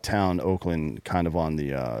in uptown Oakland, kind of on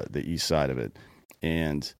the east side of it.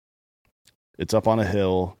 And it's up on a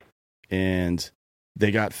hill, and they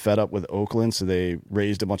got fed up with Oakland, so they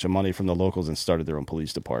raised a bunch of money from the locals and started their own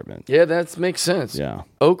police department. Yeah, that makes sense. Yeah.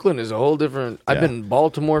 Oakland is a whole different... I've been in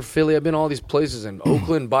Baltimore, Philly, I've been all these places, and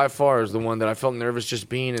Oakland by far is the one that I felt nervous just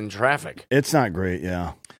being in traffic. It's not great,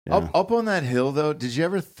 yeah. Up on that hill, though, did you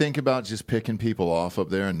ever think about just picking people off up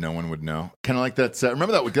there and no one would know? Kind of like that.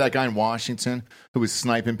 Remember that guy in Washington who was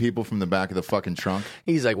sniping people from the back of the fucking trunk?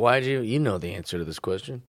 He's like, why'd you... You know the answer to this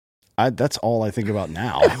question. That's all I think about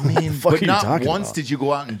now. I mean, but not once about? did you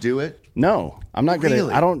go out and do it? No, I'm not gonna.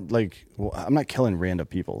 Really? I don't like. Well, I'm not killing random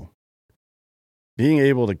people. Being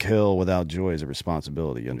able to kill without joy is a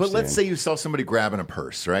responsibility. You understand? But let's say you saw somebody grabbing a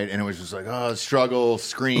purse, right? And it was just like, oh, struggle,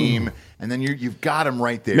 scream, and then you've got him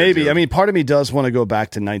right there. Maybe. Dude. I mean, part of me does want to go back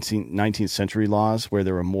to 19th century laws where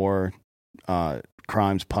there were more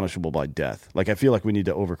crimes punishable by death. Like, I feel like we need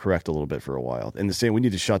to overcorrect a little bit for a while. And the same, we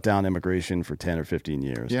need to shut down immigration for 10 or 15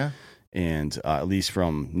 years. Yeah. And at least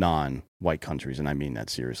from non-white countries, and I mean that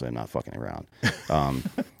seriously. I'm not fucking around,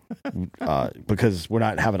 because we're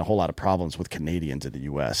not having a whole lot of problems with Canadians in the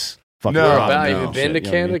U.S. Fucking No, have you been to shit, you know what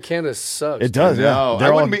I Canada? mean? Canada sucks. It does. No, Yeah,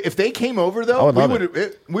 I wouldn't be, if they came over though. I would love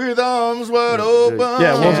We're with arms wide open.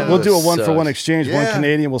 Yeah, we'll do a one for one sucks. exchange. One Yeah.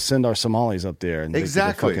 Canadian will send our Somalis up there, and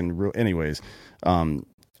Exactly. Anyways,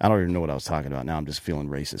 I don't even know what I was talking about now. I'm just feeling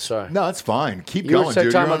racist. Sorry. No, it's fine. Keep You going, were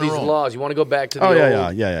dude. talking You're about on the these roll. laws. You want to go back to the Oh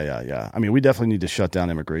old... yeah. I mean, we definitely need to shut down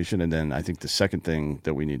immigration, and then I think the second thing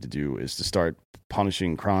that we need to do is to start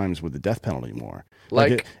punishing crimes with the death penalty more.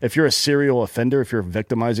 Like if you're a serial offender, if you're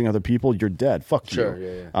victimizing other people, you're dead. Fuck you. Sure,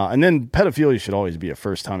 yeah. And then pedophilia should always be a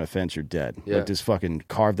first time offense. You're dead. Yeah. Like, just fucking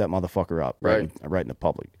carve that motherfucker up right in the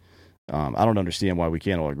public. I don't understand why we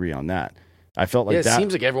can't all agree on that. I felt like it that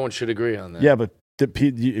seems like everyone should agree on that. Yeah, but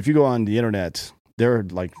if you go on the internet, there are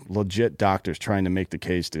like legit doctors trying to make the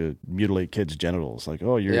case to mutilate kids' genitals. Like,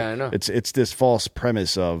 oh, I know. It's this false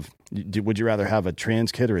premise of would you rather have a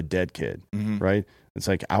trans kid or a dead kid, right? It's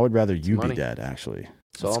like I would rather you be dead. Actually,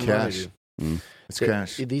 it's all cash. money. It's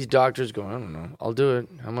cash. These doctors go, I don't know. I'll do it.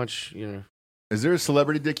 How much? Is there a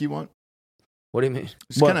celebrity dick you want? What do you mean?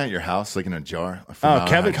 Just kind of at your house, like in a jar.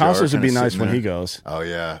 Kevin Costner's would be nice when he goes. Oh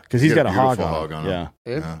yeah, because he's got a hog beautiful on.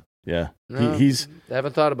 him. Yeah. No, He's. I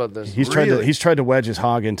haven't thought about this. He's tried to wedge his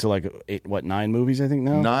hog into like 9 movies, I think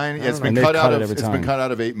now. 9. Yeah, it's And been they've cut out it of. every It's time. been cut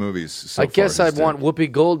out of 8 movies. So I guess far, I'd want Whoopi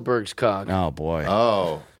Goldberg's cock. Oh boy.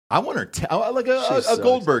 Oh, I want her. Like a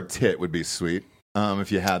Goldberg tit would be sweet.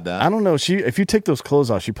 If you had that. I don't know. If you take those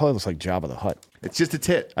clothes off, she probably looks like Jabba the Hutt. It's just a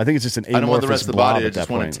tit. I think it's just an amorphous I don't want the rest of the blob body. I at just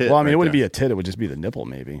that want a point. tit Well, I mean, right it wouldn't there. be a tit. It would just be the nipple,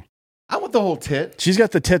 maybe. I want the whole tit. She's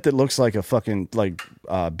got the tit that looks like a fucking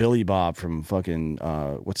Billy Bob from fucking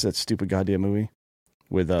what's that stupid goddamn movie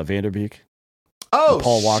with Vanderbeek? Oh,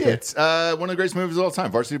 Paul Walker. shit. One of the greatest movies of all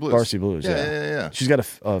time, Varsity Blues. Varsity Blues. Yeah. She's got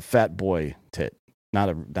a fat boy tit, not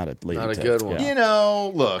a lady. Not a tit. good one. Yeah. You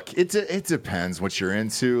know, look, it depends what you're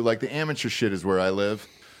into. Like the amateur shit is where I live.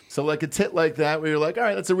 So like a tit like that, where you're like, all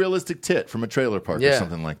right, that's a realistic tit from a trailer park or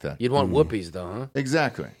something like that. You'd want Whoopi's though, huh?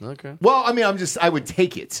 Exactly. Okay. Well, I mean, I would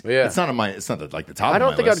take it. Yeah. It's not like the top. I don't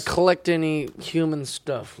of my think list. I'd collect any human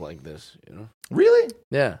stuff like this. Really?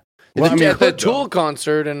 Yeah. Well, It's at the good, though. Tool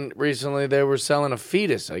concert, and recently they were selling a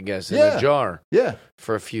fetus, I guess, in Yeah. a jar. Yeah.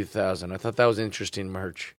 For a few thousand. I thought that was interesting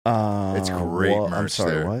merch. It's great merch I'm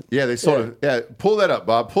sorry, there. what? Yeah, they sold it. Yeah, pull that up,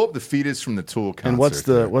 Bob. Pull up the fetus from the Tool concert. And what's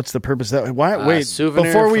the purpose of that? Why? Wait,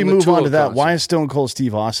 souvenir before we from the move on Tool to that, concert. why is Stone Cold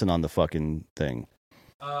Steve Austin on the fucking thing?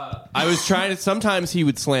 I was trying to. Sometimes he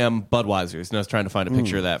would slam Budweisers, and I was trying to find a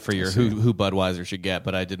picture of that for your who Budweiser should get,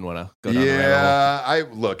 but I didn't want to go down the rabbit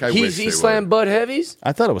Yeah, I wish He they slammed would. Bud Heavies?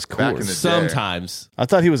 I thought it was Back in the Coors. day. Sometimes. I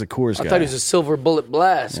thought he was a Coors guy. I thought he was a Silver Bullet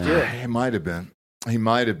Blast. Yeah. He might have been. He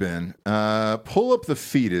might have been. Pull up the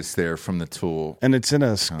fetus there from the Tool. And it's in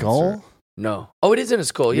a skull? Concert. No. Oh, it is in a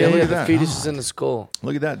skull. Yeah, look yeah. at The that. fetus is in the skull.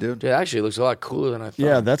 Look at that, dude. Yeah, actually, it looks a lot cooler than I thought.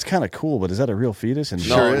 Yeah, that's kind of cool, but is that a real fetus? And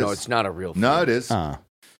No, Sure no, is. it's not a real fetus. No, it is.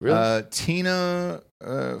 Really? Tina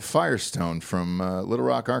Firestone from Little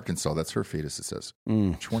Rock, Arkansas. That's her fetus, it says.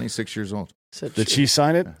 26 years old. Did she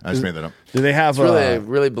sign it? I just made that up. Do they have It's really,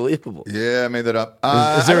 really believable. Yeah, I made that up.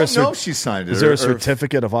 Is there I a don't know if she signed it. Is there or- a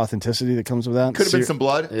certificate of authenticity that comes with that? Could have been some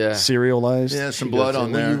blood. Yeah. Serialized? Yeah, some She blood goes,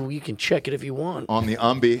 on "Well, there. You can check it if you want. On the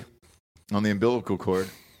umbi. On the umbilical cord.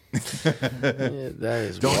 Yeah, that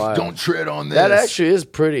is wild. Don't tread on this. That actually is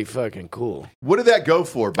pretty fucking cool. What did that go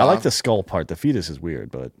for, I Bob? like the skull part. The fetus is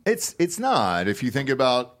weird, but It's not. If you think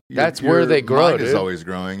about That's where they grow, mind is dude. always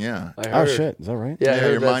growing, yeah. I oh heard. shit, is that right? Yeah, I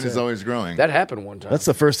heard your that's mind is it. always growing. That happened one time. That's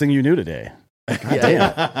the first thing you knew today.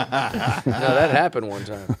 Yeah. No, that happened one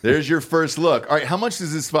time. There's your first look. All right, how much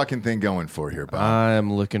is this fucking thing going for here, Bob?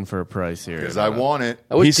 I'm looking for a price here. Because I want it.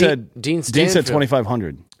 That was He Dean- said Dean said Stanfield.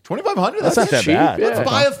 2,500. 2,500? That's not that cheap, bad. yeah. Let's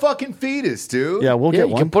buy a fucking fetus, dude. Yeah, we'll Yeah, get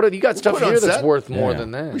you one. can put it. You got stuff put it on here that's set? worth more Yeah.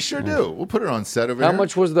 than that. We sure do. We'll put it on set over How here.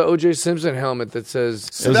 much was the O.J. Simpson helmet that says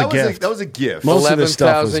So It was that a was gift. that was a gift. Most of this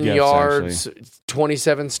stuff was 11,000 gifts, yards,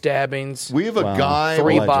 27 stabbings? We have a Wow. guy.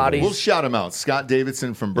 3 Allegedly. bodies. We'll shout him out, Scott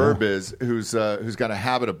Davidson from Burbiz, who's got a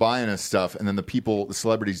habit of buying us stuff, and then the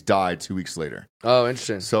celebrities died 2 weeks later. Oh,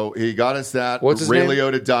 interesting. So he got us that. What's his Ray name?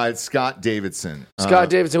 Liotta died. Scott Davidson. Scott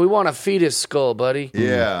Davidson, we want a fetus skull, buddy.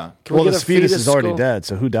 Yeah. Can we Well, get this a fetus is already skull? dead,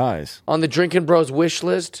 so who dies? On the Drinking Bros wish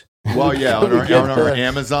list? Well, yeah, on our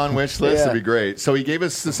Amazon wish list, Yeah. that'd be great. So he gave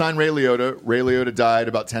us to sign Ray Liotta. Ray Liotta died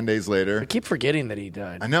about 10 days later. I keep forgetting that he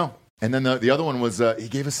died. I know. And then the other one was he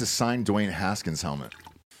gave us a signed Dwayne Haskins helmet.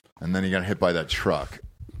 And then he got hit by that truck.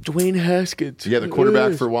 Dwayne Haskins. Yeah, the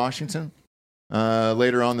quarterback for Washington.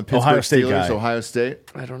 Later on, the Pittsburgh Ohio State Steelers, guy. Ohio State.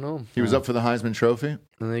 I don't know. He was up for the Heisman Trophy. And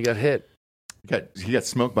then he got hit. He got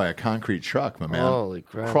smoked by a concrete truck, my man. Holy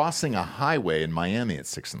crap. Crossing a highway in Miami at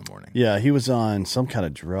 6 in the morning. Yeah, he was on some kind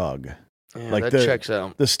of drug. Yeah, Like that the- checks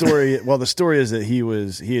out. The story, well, the story is that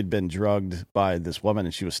he had been drugged by this woman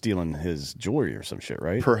and she was stealing his jewelry or some shit,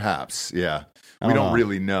 right? Perhaps, yeah. I We don't don't know.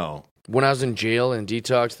 really know. When I was in jail and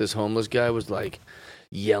detox, this homeless guy was like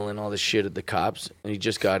yelling all this shit at the cops, and he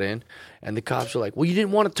just got in, and the cops were like, "Well, you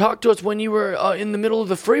didn't want to talk to us when you were in the middle of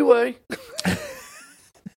the freeway."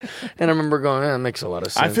 And I remember going, "That makes a lot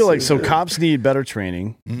of sense." I feel like cops need better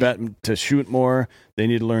training to shoot more. They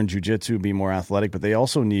need to learn jujitsu, be more athletic, but they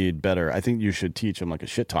also need better. I think you should teach them like a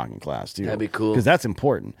shit talking class too. That'd be cool. because that's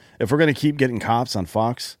important. If we're gonna keep getting cops on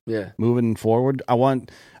Fox, Yeah. moving forward, I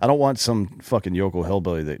don't want some fucking yokel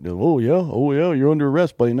hillbilly that oh yeah, you're under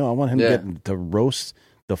arrest, buddy. No, I want him Yeah. to roast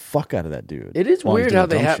the fuck out of that dude. It is while he's weird doing how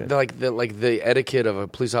they dumb have shit. the etiquette of a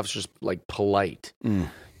police officer's like polite.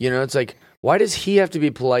 You know, it's like, why does he have to be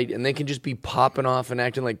polite and they can just be popping off and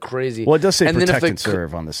acting like crazy? Well, it does say And then if protect the and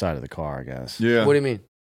serve on the side of the car, I guess. Yeah. What do you mean?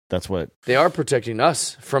 That's what. They are protecting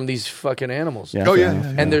us from these fucking animals. Yeah, Oh, fair yeah.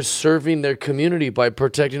 enough, And they're serving their community by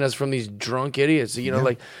protecting us from these drunk idiots. You know,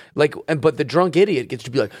 but the drunk idiot gets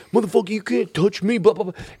to be like, "Motherfucker, you can't touch me," blah blah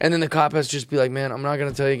blah. And then the cop has to just be like, "Man, I'm not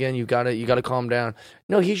gonna tell you again. You gotta calm down."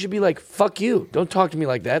 No, he should be like, "Fuck you! Don't talk to me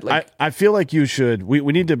like that." Like, I feel like you should. We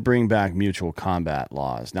need to bring back mutual combat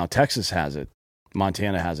laws. Now Texas has it,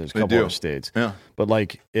 Montana has it, a They couple do. other states. Yeah. But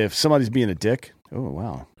like, if somebody's being a dick, oh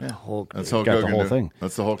wow, Hulk. That's Hulk got the Hogan, whole dude. thing.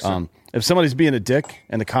 That's the Hulk. If somebody's being a dick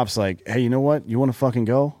and the cop's like, "Hey, you know what? You want to fucking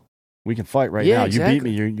go? We can fight right Yeah, now. exactly.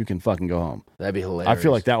 You beat me. You can fucking go home." That'd be hilarious. I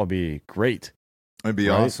feel like that would be great. It'd be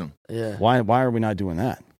Right? awesome. Yeah. Why are we not doing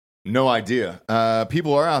that? No idea.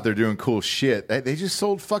 People are out there doing cool shit. They just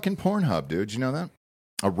sold fucking Pornhub, dude. Did you know that?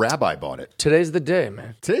 A rabbi bought it. Today's the day,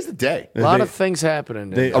 man. Today's the day. A lot They- of things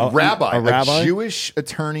happening. they- dude. A rabbi, rabbi? Jewish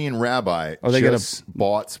attorney and rabbi, Are they gonna-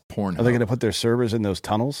 bought Pornhub. Are they going to put their servers in those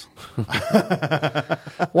tunnels?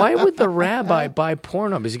 Why would the rabbi buy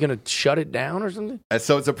Pornhub? Is he going to shut it down or something?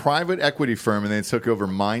 So it's a private equity firm, and they took over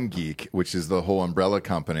MindGeek, which is the whole umbrella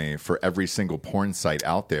company for every single porn site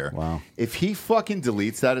out there. Wow. If he fucking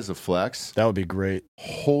deletes that as a flex, That would be great.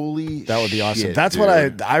 holy That would be awesome. shit, That's dude.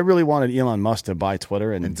 what I really wanted Elon Musk to buy Twitter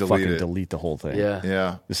Twitter and fucking delete the whole thing.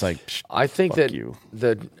 Yeah. It's like, I think fuck that you.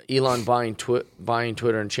 the Elon buying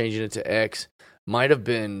Twitter and changing it to X might have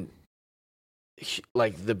been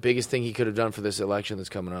like the biggest thing he could have done for this election that's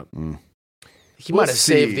coming up. He might have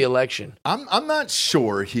saved the election. I'm not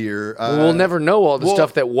sure here. We'll never know all the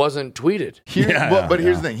stuff that wasn't tweeted. But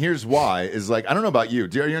here's the thing. Here's why. Is like, I don't know about you.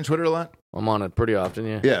 Are you on Twitter a lot? I'm on it pretty often,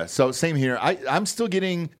 yeah. Yeah, so same here. I'm still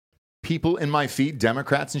getting people in my feed,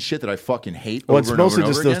 Democrats and shit that I fucking hate. Well, over it's and over mostly and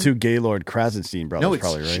just over those again. two Gaylord Krasenstein brothers, No, it's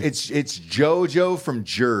probably, right? it's JoJo from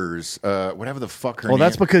Jers, whatever the fuck her name. Well,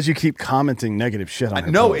 that's because you keep commenting negative shit on her.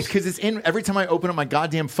 No, posts. it's because it's in every time I open up my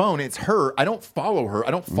goddamn phone, it's her. I don't follow her.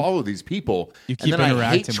 I don't follow these people. You keep and then I hate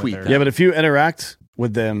interacting with tweet her. them. Yeah, but if you interact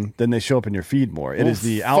with them, then they show up in your feed more. It is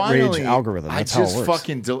the outrage Finally, algorithm. That's I how just it works.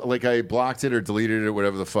 fucking I blocked it or deleted it,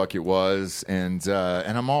 whatever the fuck it was, and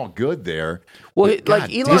I'm all good there. Well, But like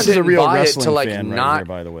God Elon This is a didn't real buy it wrestling to like fan right not. here,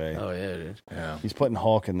 by the way. Oh yeah, dude. Yeah, He's putting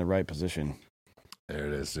Hulk in the right position. there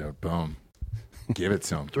it is, dude. Boom. Give it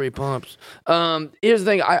to him. 3 pumps. Here's the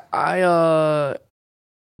thing.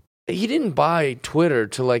 He didn't buy Twitter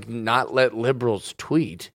to like not let liberals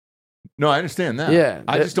tweet. No, I understand that. Yeah,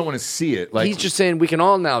 I just don't want to see it. Like He's just saying we can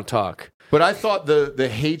all now talk. But I thought the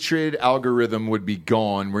hatred algorithm would be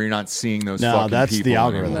gone, where you're not seeing those. No, fucking that's people the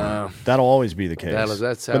algorithm. anymore. No. That'll always be the case.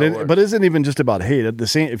 That's how but it works. But it isn't even just about hate. The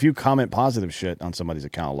same. If you comment positive shit on somebody's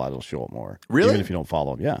account, a lot will show up more. Really? Even if you don't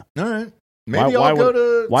follow them. Yeah. All right. Maybe I'll go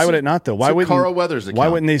to. Why would it not though? Why to wouldn't Carl Weathers' account? Why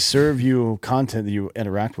wouldn't they serve you content that you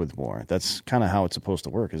interact with more? That's kind of how it's supposed to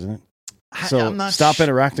work, isn't it? So I'm not stop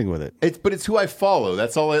interacting with it. But it's who I follow.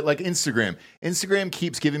 That's all. Like Instagram. Instagram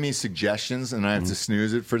keeps giving me suggestions, and I have to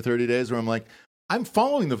snooze it for 30 days. Where I'm like, I'm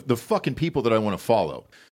following the fucking people that I want to follow.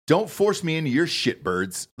 Don't force me into your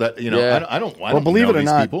shitbirds. That Yeah. I don't. Well, believe know it or these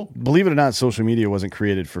not, people. believe it or not, social media wasn't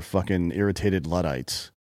created for fucking irritated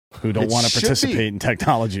Luddites who don't It want to should participate be. in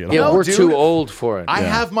technology at Yeah, all. we're dude. too old for it. I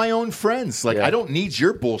have my own friends. Like Yeah. I don't need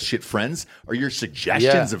your bullshit friends or your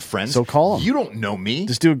suggestions Yeah. of friends. So call 'em. You don't know me.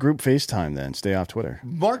 Just do a group FaceTime then. Stay off Twitter.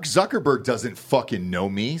 Mark Zuckerberg doesn't fucking know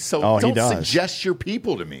me, so Oh, he don't does. suggest your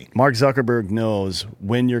people to me. Mark Zuckerberg knows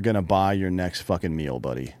when you're going to buy your next fucking meal,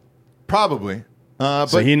 buddy. Probably. So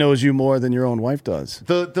But he knows you more than your own wife does.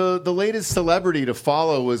 the latest celebrity to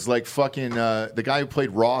follow was like fucking the guy who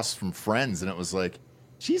played Ross from Friends, and it was like,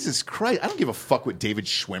 Jesus Christ, I don't give a fuck what David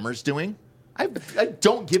Schwimmer's doing. I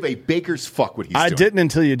don't give a baker's fuck what he's I doing. didn't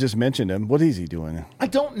until you just mentioned him. What is he doing? I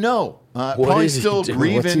don't know. Probably is he still doing?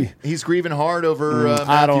 What's grieving. He's grieving hard over I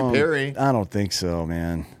Matthew Perry. don't think so,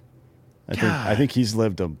 man. I think he's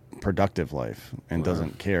lived a productive life and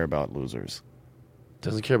doesn't care about losers.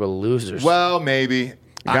 Doesn't care about losers. Well, maybe.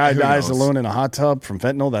 A guy Who dies knows? alone in a hot tub from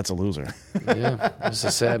fentanyl. That's a loser. Yeah, it's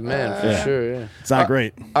a sad man for sure. Yeah. It's not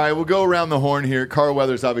great. All right, we'll go around the horn here. Carl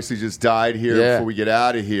Weathers obviously just died here Yeah. before we get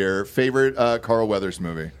out of here. Favorite Carl Weathers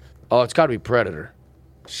movie? Oh, it's got to be Predator.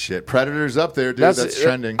 Shit, Predator's up there, dude. That's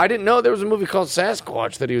trending. I didn't know there was a movie called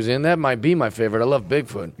Sasquatch that he was in. That might be my favorite. I love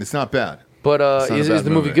Bigfoot. It's not bad. But It's not a is bad the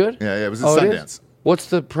movie good? Yeah, it was at Oh, it Sundance. is? What's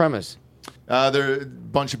the premise? There a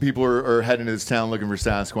bunch of people are heading to this town looking for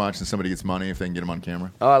Sasquatch, and somebody gets money if they can get him on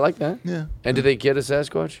camera. Oh, I like that. Yeah. And did they get a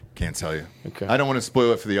Sasquatch? Can't tell you. Okay. I don't want to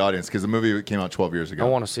spoil it for the audience because the movie came out 12 years ago. I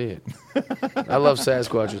want to see it. I love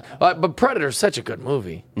Sasquatches. But Predator's such a good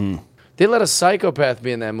movie. They let a psychopath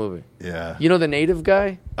be in that movie. Yeah. You know the native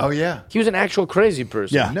guy? Oh, yeah. He was an actual crazy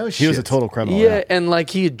person. Yeah, No he was a shit. total criminal. Yeah, and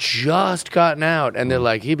like he had just gotten out, and they're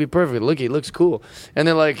like, he'd be perfect. Look, he looks cool. And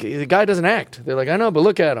they're like, the guy doesn't act. They're like, I know, but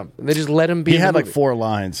look at him. And they just let him be. He in had the like movie. 4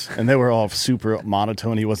 lines, and they were all super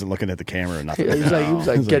monotone. He wasn't looking at the camera or nothing. He was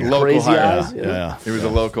like getting Local crazy hire. eyes. Yeah. It was a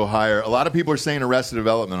local hire. A lot of people are saying Arrested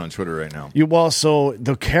Development on Twitter right now. So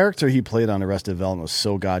the character he played on Arrested Development was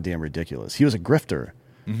so goddamn ridiculous. He was a grifter.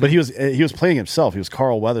 Mm-hmm. But he was playing himself. He was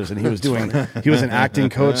Carl Weathers, and he was an acting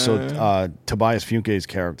coach. So Tobias Funke's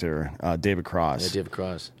character, David Cross, Yeah, David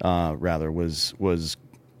Cross. was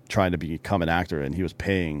trying to become an actor, and he was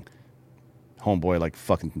paying homeboy like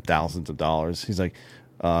fucking thousands of dollars. He's like,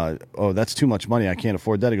 oh, that's too much money. I can't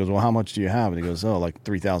afford that. He goes, well, how much do you have? And he goes, oh, like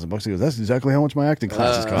 $3,000. He goes, that's exactly how much my acting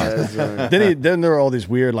classes cost. Then there were all these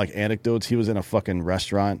weird like anecdotes. He was in a fucking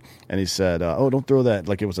restaurant and he said, oh, don't throw that,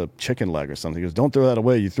 like it was a chicken leg or something. He goes, don't throw that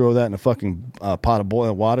away. You throw that in a fucking pot of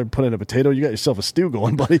boiling water, put it in a potato, you got yourself a stew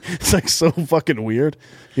going, buddy. It's like so fucking weird.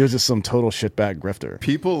 He was just some total shitbag grifter.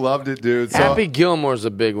 People loved it, dude. So, Happy Gilmore's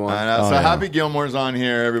a big one. I know. So Happy Gilmore's on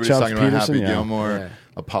here. Everybody's Chubbs talking about Peterson, Happy yeah. Gilmore. Yeah.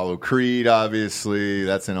 Apollo Creed, obviously.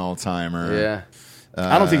 That's an all-timer. Yeah.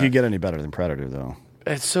 I don't think you get any better than Predator, though.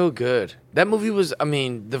 It's so good. That movie was, I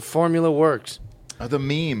mean, the formula works. The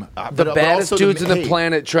meme. The baddest also dudes on the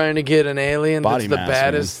planet trying to get an alien. Body That's the mass,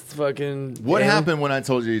 baddest fucking. What alien. happened when I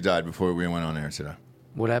told you died before we went on air today?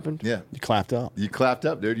 What happened? Yeah. You clapped up. You clapped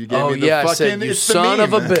up, dude. You gave Oh me the yeah, fucking I said, "You it's the son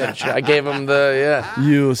of a meme." bitch." I gave him the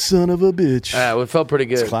You son of a bitch. It felt pretty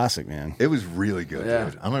good. It's classic, man. It was really good, Yeah.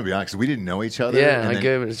 dude. I'm gonna be honest. We didn't know each other. Yeah, and I then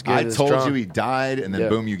gave it. It's good. I It's told strong. you he died, and then Yeah.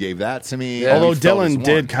 boom, you gave that to me. Yeah. and Although we felt as Dylan one.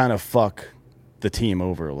 did kind of fuck the team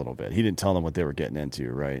over a little bit. He didn't tell them what they were getting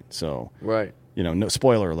into, right? So, Right. you know, no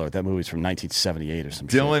spoiler alert. That movie's from 1978 or some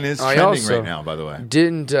Dylan shit. is I trending also right now, by the way.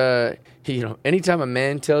 Didn't anytime a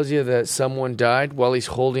man tells you that someone died while he's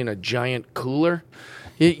holding a giant cooler,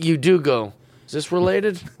 you do go, "Is this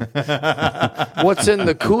related? What's in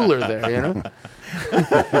the cooler there?" You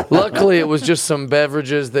know. Luckily, it was just some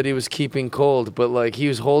beverages that he was keeping cold. But like he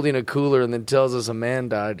was holding a cooler and then tells us a man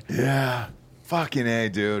died. Yeah. Fucking A,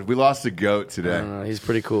 dude. We lost a goat today. He's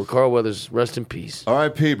pretty cool. Carl Weathers, rest in peace.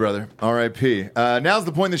 R.I.P., brother. R.I.P. Now's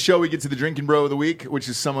the point in the show we get to the Drinking Bro of the Week, which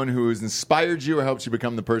is someone who has inspired you or helped you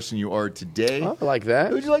become the person you are today. Oh, I like that.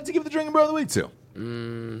 Who would you like to give the Drinking Bro of the Week to?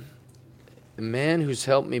 The man who's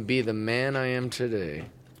helped me be the man I am today.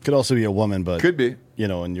 Could also be a woman, but Could be. you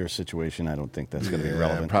know, in your situation, I don't think that's going to be Yeah,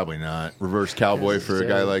 relevant. probably not. Reverse cowboy for a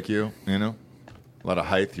guy like you, you know? A lot of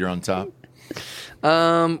height. You're on top.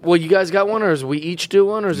 Well, you guys got one, or is we each do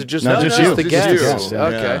one, or is it just No, just you. the Just guest? you.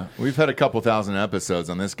 Okay. Yeah. We've had a couple thousand episodes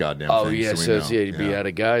on this goddamn Oh thing. yeah, so we know. associated be Yeah. out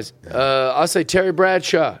of guys. I'll say Terry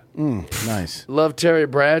Bradshaw. Nice. Love Terry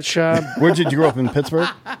Bradshaw. Where did you grow up in Pittsburgh?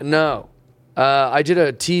 No. I did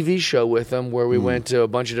a TV show with him where we went to a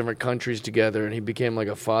bunch of different countries together, and he became like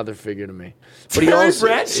a father figure to me. But Terry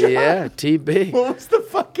Bradshaw? yeah, TB. What was the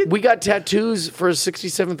fucking... We got tattoos for his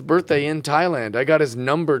 67th birthday in Thailand. I got his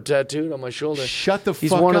number tattooed on my shoulder. Shut the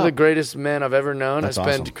He's fuck one up. of the greatest men I've ever known. That's I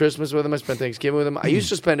spent awesome. Christmas with him. I spent Thanksgiving with him. I used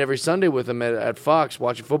to spend every Sunday with him at Fox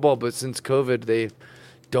watching football, but since COVID, they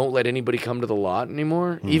don't let anybody come to the lot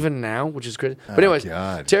anymore, even now, which is crazy. But anyways,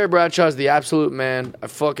 God. Terry Bradshaw is the absolute man. I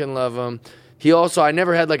fucking love him. He also, I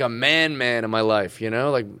never had like a man in my life, you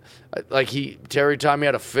know, Terry taught me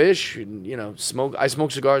how to fish, and, you know, smoke. I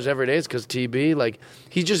smoke cigars every day. It's because TB, like,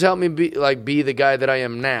 he just helped me be the guy that I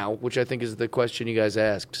am now, which I think is the question you guys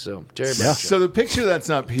asked. So Terry Bradshaw. So the picture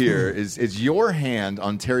that's up here is your hand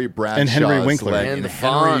on Terry Bradshaw's And Henry Winkler. leg, And the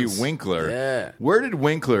Henry Fonz. Winkler. Yeah. Where did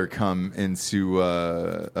Winkler come into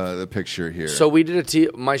the picture here? So we did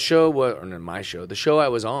the show I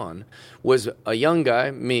was on was a young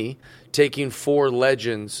guy, me, taking 4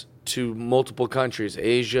 legends to multiple countries,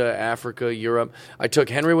 Asia, Africa, Europe. I took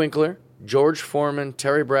Henry Winkler, George Foreman,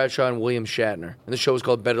 Terry Bradshaw, and William Shatner. And the show was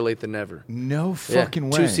called Better Late Than Never. No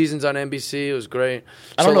fucking way. 2 seasons on NBC. It was great.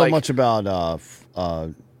 I don't So, know much about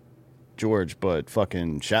George, but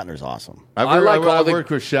fucking Shatner's awesome. I've all the-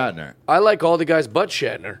 worked with Shatner. I like all the guys but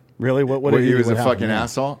Shatner. Really? What What, did he was a what happened fucking there?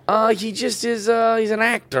 asshole? He just is. He's an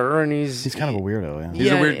actor, and He's kind of a weirdo, yeah.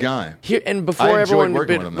 He's a weird guy. And I before enjoyed everyone,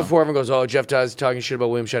 working with him, though. before everyone goes, "Oh, Jeff Dye's talking shit about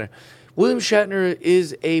William Shatner." William Shatner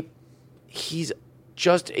is he's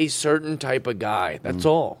just a certain type of guy. That's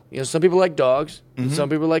all. You know, some people like dogs, and some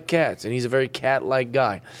people like cats, and he's a very cat-like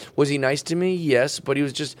guy. Was he nice to me? Yes, but he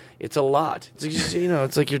was just. It's a lot. It's like,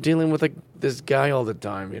 it's like you're dealing with like this guy all the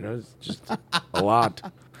time. You know, it's just a lot.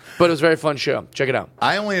 But it was a very fun show. Check it out.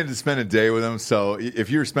 I only had to spend a day with him, so if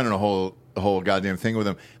you were spending a whole goddamn thing with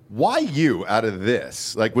him, why you out of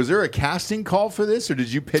this? Like, was there a casting call for this, or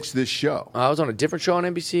did you pitch this show? I was on a different show on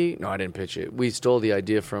NBC. No, I didn't pitch it. We stole the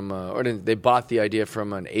idea from, they bought the idea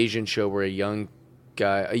from an Asian show where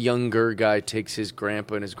a younger guy takes his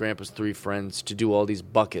grandpa and his grandpa's 3 friends to do all these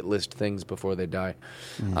bucket list things before they die.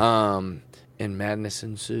 And madness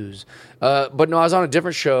ensues. But no, I was on a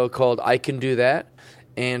different show called I Can Do That.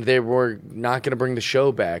 And they were not going to bring the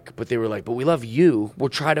show back, but they were like, "But we love you. We'll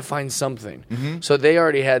try to find something." So they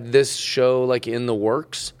already had this show like in the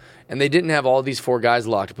works, and they didn't have all these 4 guys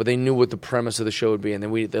locked, but they knew what the premise of the show would be. And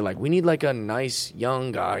then they're like, "We need like a nice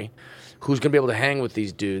young guy who's going to be able to hang with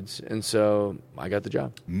these dudes." And so I got the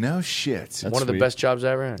job. No shit. That's One of the sweet. best jobs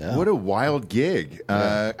I ever had. Yeah. What a wild gig.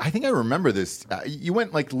 I think I remember this. You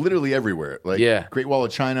went like literally everywhere. Like Yeah. Great Wall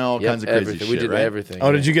of China, all Yep, kinds of crazy everything. shit, We did right? everything.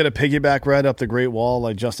 Oh, did you get a piggyback ride up the Great Wall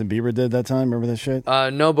like Justin Bieber did that time? Remember that shit?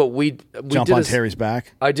 No, but we Jump did on Terry's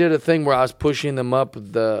back. I did a thing where I was pushing them up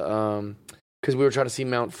the because we were trying to see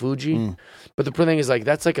Mount Fuji. But the thing is, like,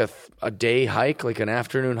 that's like a day hike, like an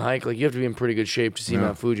afternoon hike. Like, you have to be in pretty good shape to see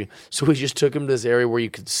Mount Fuji. So we just took him to this area where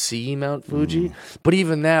you could see Mount Fuji. But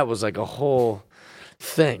even that was like a whole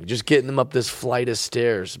thing, just getting them up this flight of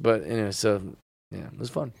stairs. But anyway, so yeah, it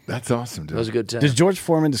was fun. That's awesome, dude. It was a good time. Does George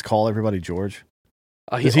Foreman just call everybody George?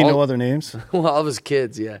 Does Does he know other names? Well, all of his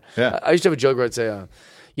kids, yeah. Yeah. I used to have a joke where I'd say,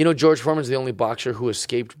 You know, George Foreman's the only boxer who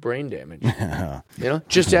escaped brain damage. You know,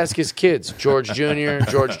 just ask his kids: George Jr.,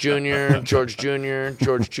 George Jr., George Jr.,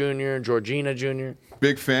 George Jr., Georgina Jr.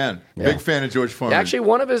 Big fan. Big fan of George Foreman. Actually,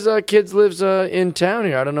 one of his kids lives in town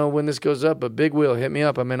here. I don't know when this goes up, but Big Wheel, hit me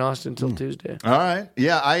up. I'm in Austin till Tuesday. All right.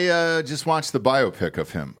 Yeah, I just watched the biopic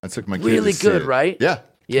of him. I took my kids Really to see good, it. right? Yeah.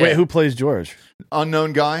 Yeah. Wait, who plays George?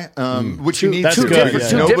 Unknown guy, which you need That's two good, different, yeah.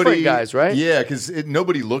 Two nobody, different guys, right? Yeah, because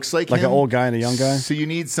nobody looks like Like him. an old guy and a young guy? So you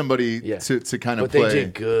need somebody to kind of But play. they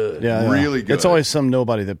did good. Yeah, Really good. It's always some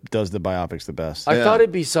nobody that does the biopics the best. I thought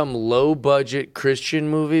it'd be some low budget Christian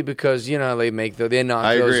movie because they they knock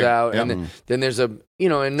I those agree. out, Yep. and then there's a and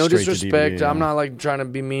no Straight to disrespect, DVD, I'm not like trying to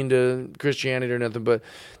be mean to Christianity or nothing, but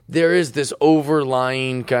there is this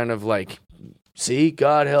overlying kind of like, see,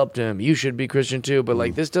 God helped him, you should be Christian too, but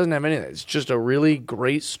like this doesn't have any of that. It's just a really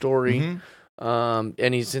great story.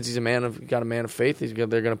 And since he's got a man of faith, they're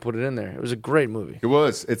going to put it in there. It was a great movie. It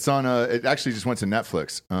was. It's on. It actually just went to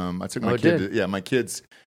Netflix. I took my kid. My kid's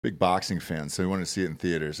big boxing fan, so he wanted to see it in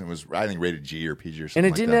theaters. And it was, I think, rated G or PG or something. And it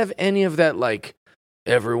like didn't that. have any of that like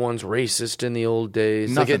everyone's racist in the old days.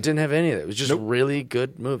 Like Nothing. it didn't have any of that. It was just a really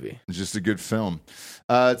good movie. It's just a good film.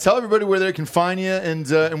 Tell everybody where they can find you and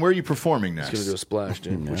where are you performing next? He's going to do a splash,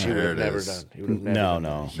 dude, which he would There have it never is. done. He would have never done.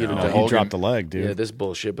 No. He'd have No. done. He dropped the leg, dude. Yeah, this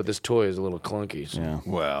bullshit, but this toy is a little clunky. So Yeah.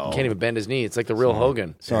 Well, he can't even bend his knee. It's like the real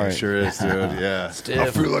Hogan. Sorry. It sure is, dude. Yeah. Stiff. I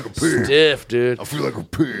feel like a pig. Stiff, dude. I feel like a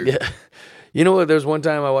pig. Yeah. You know what? There's one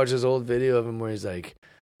time I watched this old video of him where he's like,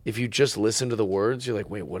 if you just listen to the words, you're like,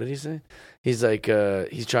 wait, what did he say? He's like,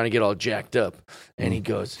 he's trying to get all jacked up. And he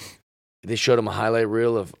goes, they showed him a highlight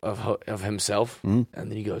reel of himself. And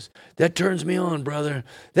then he goes, that turns me on, brother.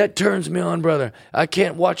 That turns me on, brother. I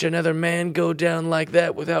can't watch another man go down like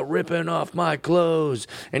that without ripping off my clothes.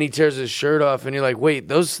 And he tears his shirt off. And you're like, wait,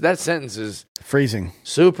 that sentence is Freezing.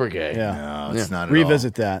 super gay. Yeah. No, it's not at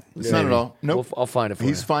Revisit that. all. It's not at all. Nope. I'll find it for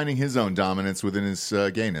He's you. finding his own dominance within his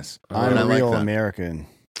gayness. I'm And I a like real that. American.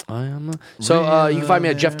 I am. So you can find me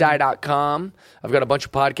at jeffdye.com. I've got a bunch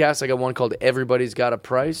of podcasts. I got one called Everybody's Got a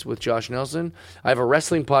Price with Josh Nelson. I have a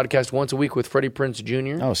wrestling podcast once a week with Freddie Prinze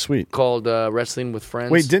Jr. Oh, sweet. Called Wrestling with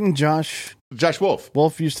Friends. Wait, didn't Josh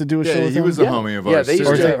Wolf used to do a Yeah, show with he him? was a homie of Yeah, ours. they used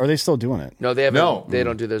Or to- are they still doing it? No, they haven't. No. They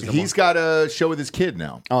don't do theirs no more. He's got a show with his kid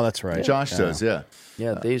now. Oh, that's right. Josh does, yeah.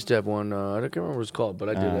 Yeah, they used to have one. I can't remember what it's called, but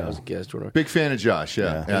I did it. I was a guest. Whatever. Big fan of Josh,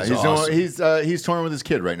 yeah. He's He's awesome. he's touring with his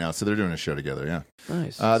kid right now, so they're doing a show together, yeah.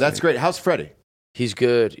 Nice. That's great. How's Freddie? He's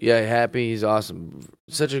good. Yeah, happy. He's awesome.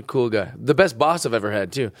 Such a cool guy. The best boss I've ever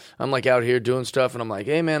had, too. I'm like out here doing stuff, and I'm like,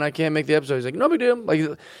 hey, man, I can't make the episode. He's like, no big deal.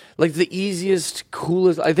 Like the easiest,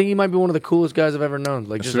 coolest. I think he might be one of the coolest guys I've ever known.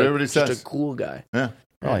 Like, That's just, what everybody just says. a cool guy. Yeah.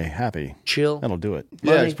 Probably happy. Chill. That'll do it.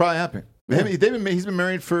 Yeah, he's probably happy. He's been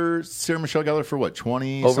married for Sarah Michelle Gellar for what,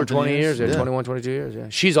 20 Over something 20 years. Yeah, 21, 22 years. Yeah.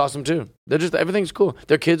 She's awesome, too. Everything's cool.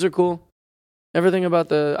 Their kids are cool. Everything about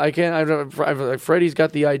Freddie's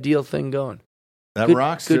got the ideal thing going. That good,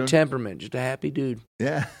 rocks, Good dude. temperament. Just a happy dude.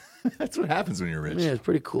 Yeah. That's what happens when you're rich. Yeah, it's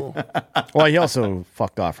pretty cool. Well, he also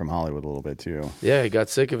fucked off from Hollywood a little bit, too. Yeah, he got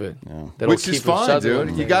sick of it. Yeah. Which is fine,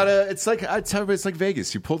 dude. You gotta. It's like I tell everybody, it's like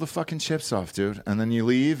Vegas. You pull the fucking chips off, dude, and then you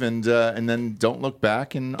leave, and then don't look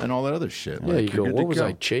back, and all that other shit. Yeah, Like, you you're go, good what to was go.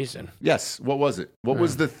 I chasing? Yes. What was it? What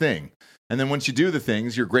was the thing? And then once you do the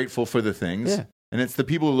things, you're grateful for the things. Yeah. And it's the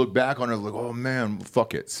people who look back on it like, oh man,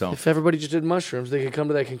 fuck it. So. If everybody just did mushrooms, they could come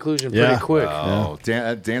to that conclusion Yeah. pretty quick. Oh,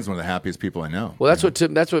 Dan's one of the happiest people I know. Well, that's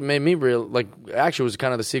what made me real. Like, actually, was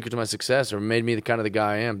kind of the secret to my success, or made me the kind of the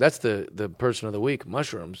guy I am. That's the person of the week.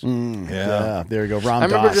 Mushrooms. Yeah. There you go. Ram I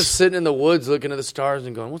remember Dass. just sitting in the woods, looking at the stars,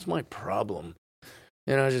 and going, "What's my problem?"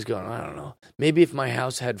 And I was just going, "I don't know. Maybe if my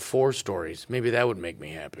house had 4 stories, maybe that would make me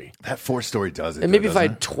happy. That 4-story does it. And maybe though, if I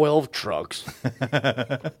doesn't had 12 trucks,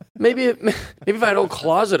 maybe if I had a whole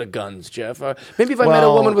closet of guns, Jeff. Maybe if I met a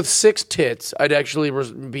Well- woman with 6 tits, I'd actually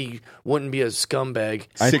wouldn't be a scumbag.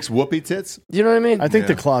 it? 6 whoopee tits? You know what I mean? I think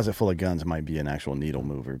the closet full of guns might be an actual needle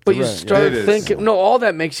mover. But you Right. start It is. thinking, no, all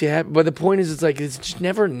that makes you happy. But the point is, it's like it's just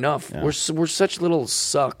never enough. Yeah. We're such little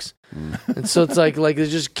sucks, and so it's like they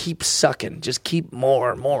just keep sucking, just keep more.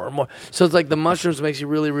 So it's like the mushrooms makes you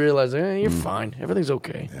really realize, you're fine, everything's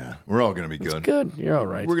okay. Yeah. We're all going to be good. Good, you're all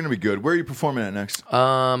right. We're going to be good. Where are you performing at next?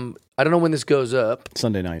 I don't know when this goes up.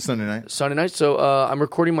 Sunday night. Sunday night? Sunday night. So I'm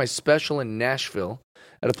recording my special in Nashville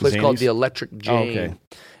at a place called Zanies? the Electric Jane. Oh, okay.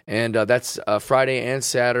 And that's Friday and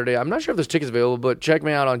Saturday. I'm not sure if there's tickets available, but check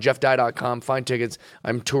me out on jeffdye.com. Find tickets.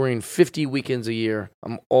 I'm touring 50 weekends a year.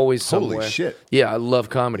 I'm always somewhere. Holy shit. Yeah, I love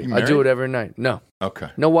comedy. You I do married? it every night. No. Okay.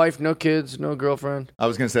 No wife, no kids, no girlfriend. I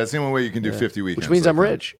was going to say, that's the only way you can do 50 weekends. Which means like I'm that.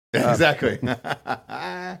 rich. Exactly.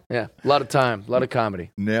 Yeah, a lot of time, a lot of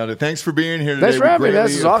comedy. Nailed it. Thanks for being here today. Thanks for having me. Greatly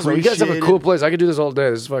This is awesome. You guys have a appreciate cool it. place. I could do this all day.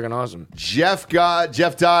 This is fucking awesome. Jeff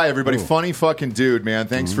Dye, everybody. Funny fucking dude, man.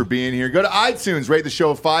 Thanks for being here. Go to iTunes, rate the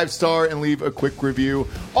show a 5-star, and leave a quick review.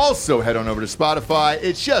 Also, head on over to Spotify.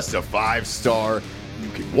 It's just a 5-star. You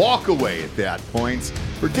can walk away at that point.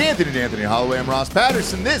 For D'Anthony and Anthony Holloway, I'm Ross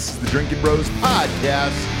Patterson. This is the Drinking Bros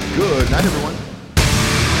Podcast. Good night, everyone.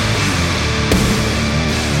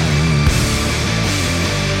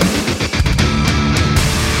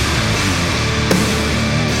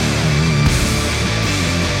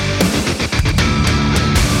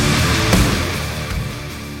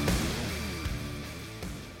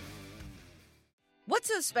 What's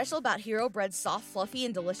so special about Hero Bread's soft, fluffy,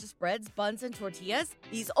 and delicious breads, buns, and tortillas?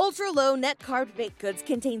 These ultra-low net-carb baked goods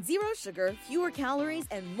contain 0 sugar, fewer calories,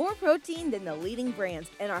 and more protein than the leading brands,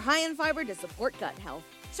 and are high in fiber to support gut health.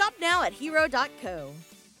 Shop now at Hero.co.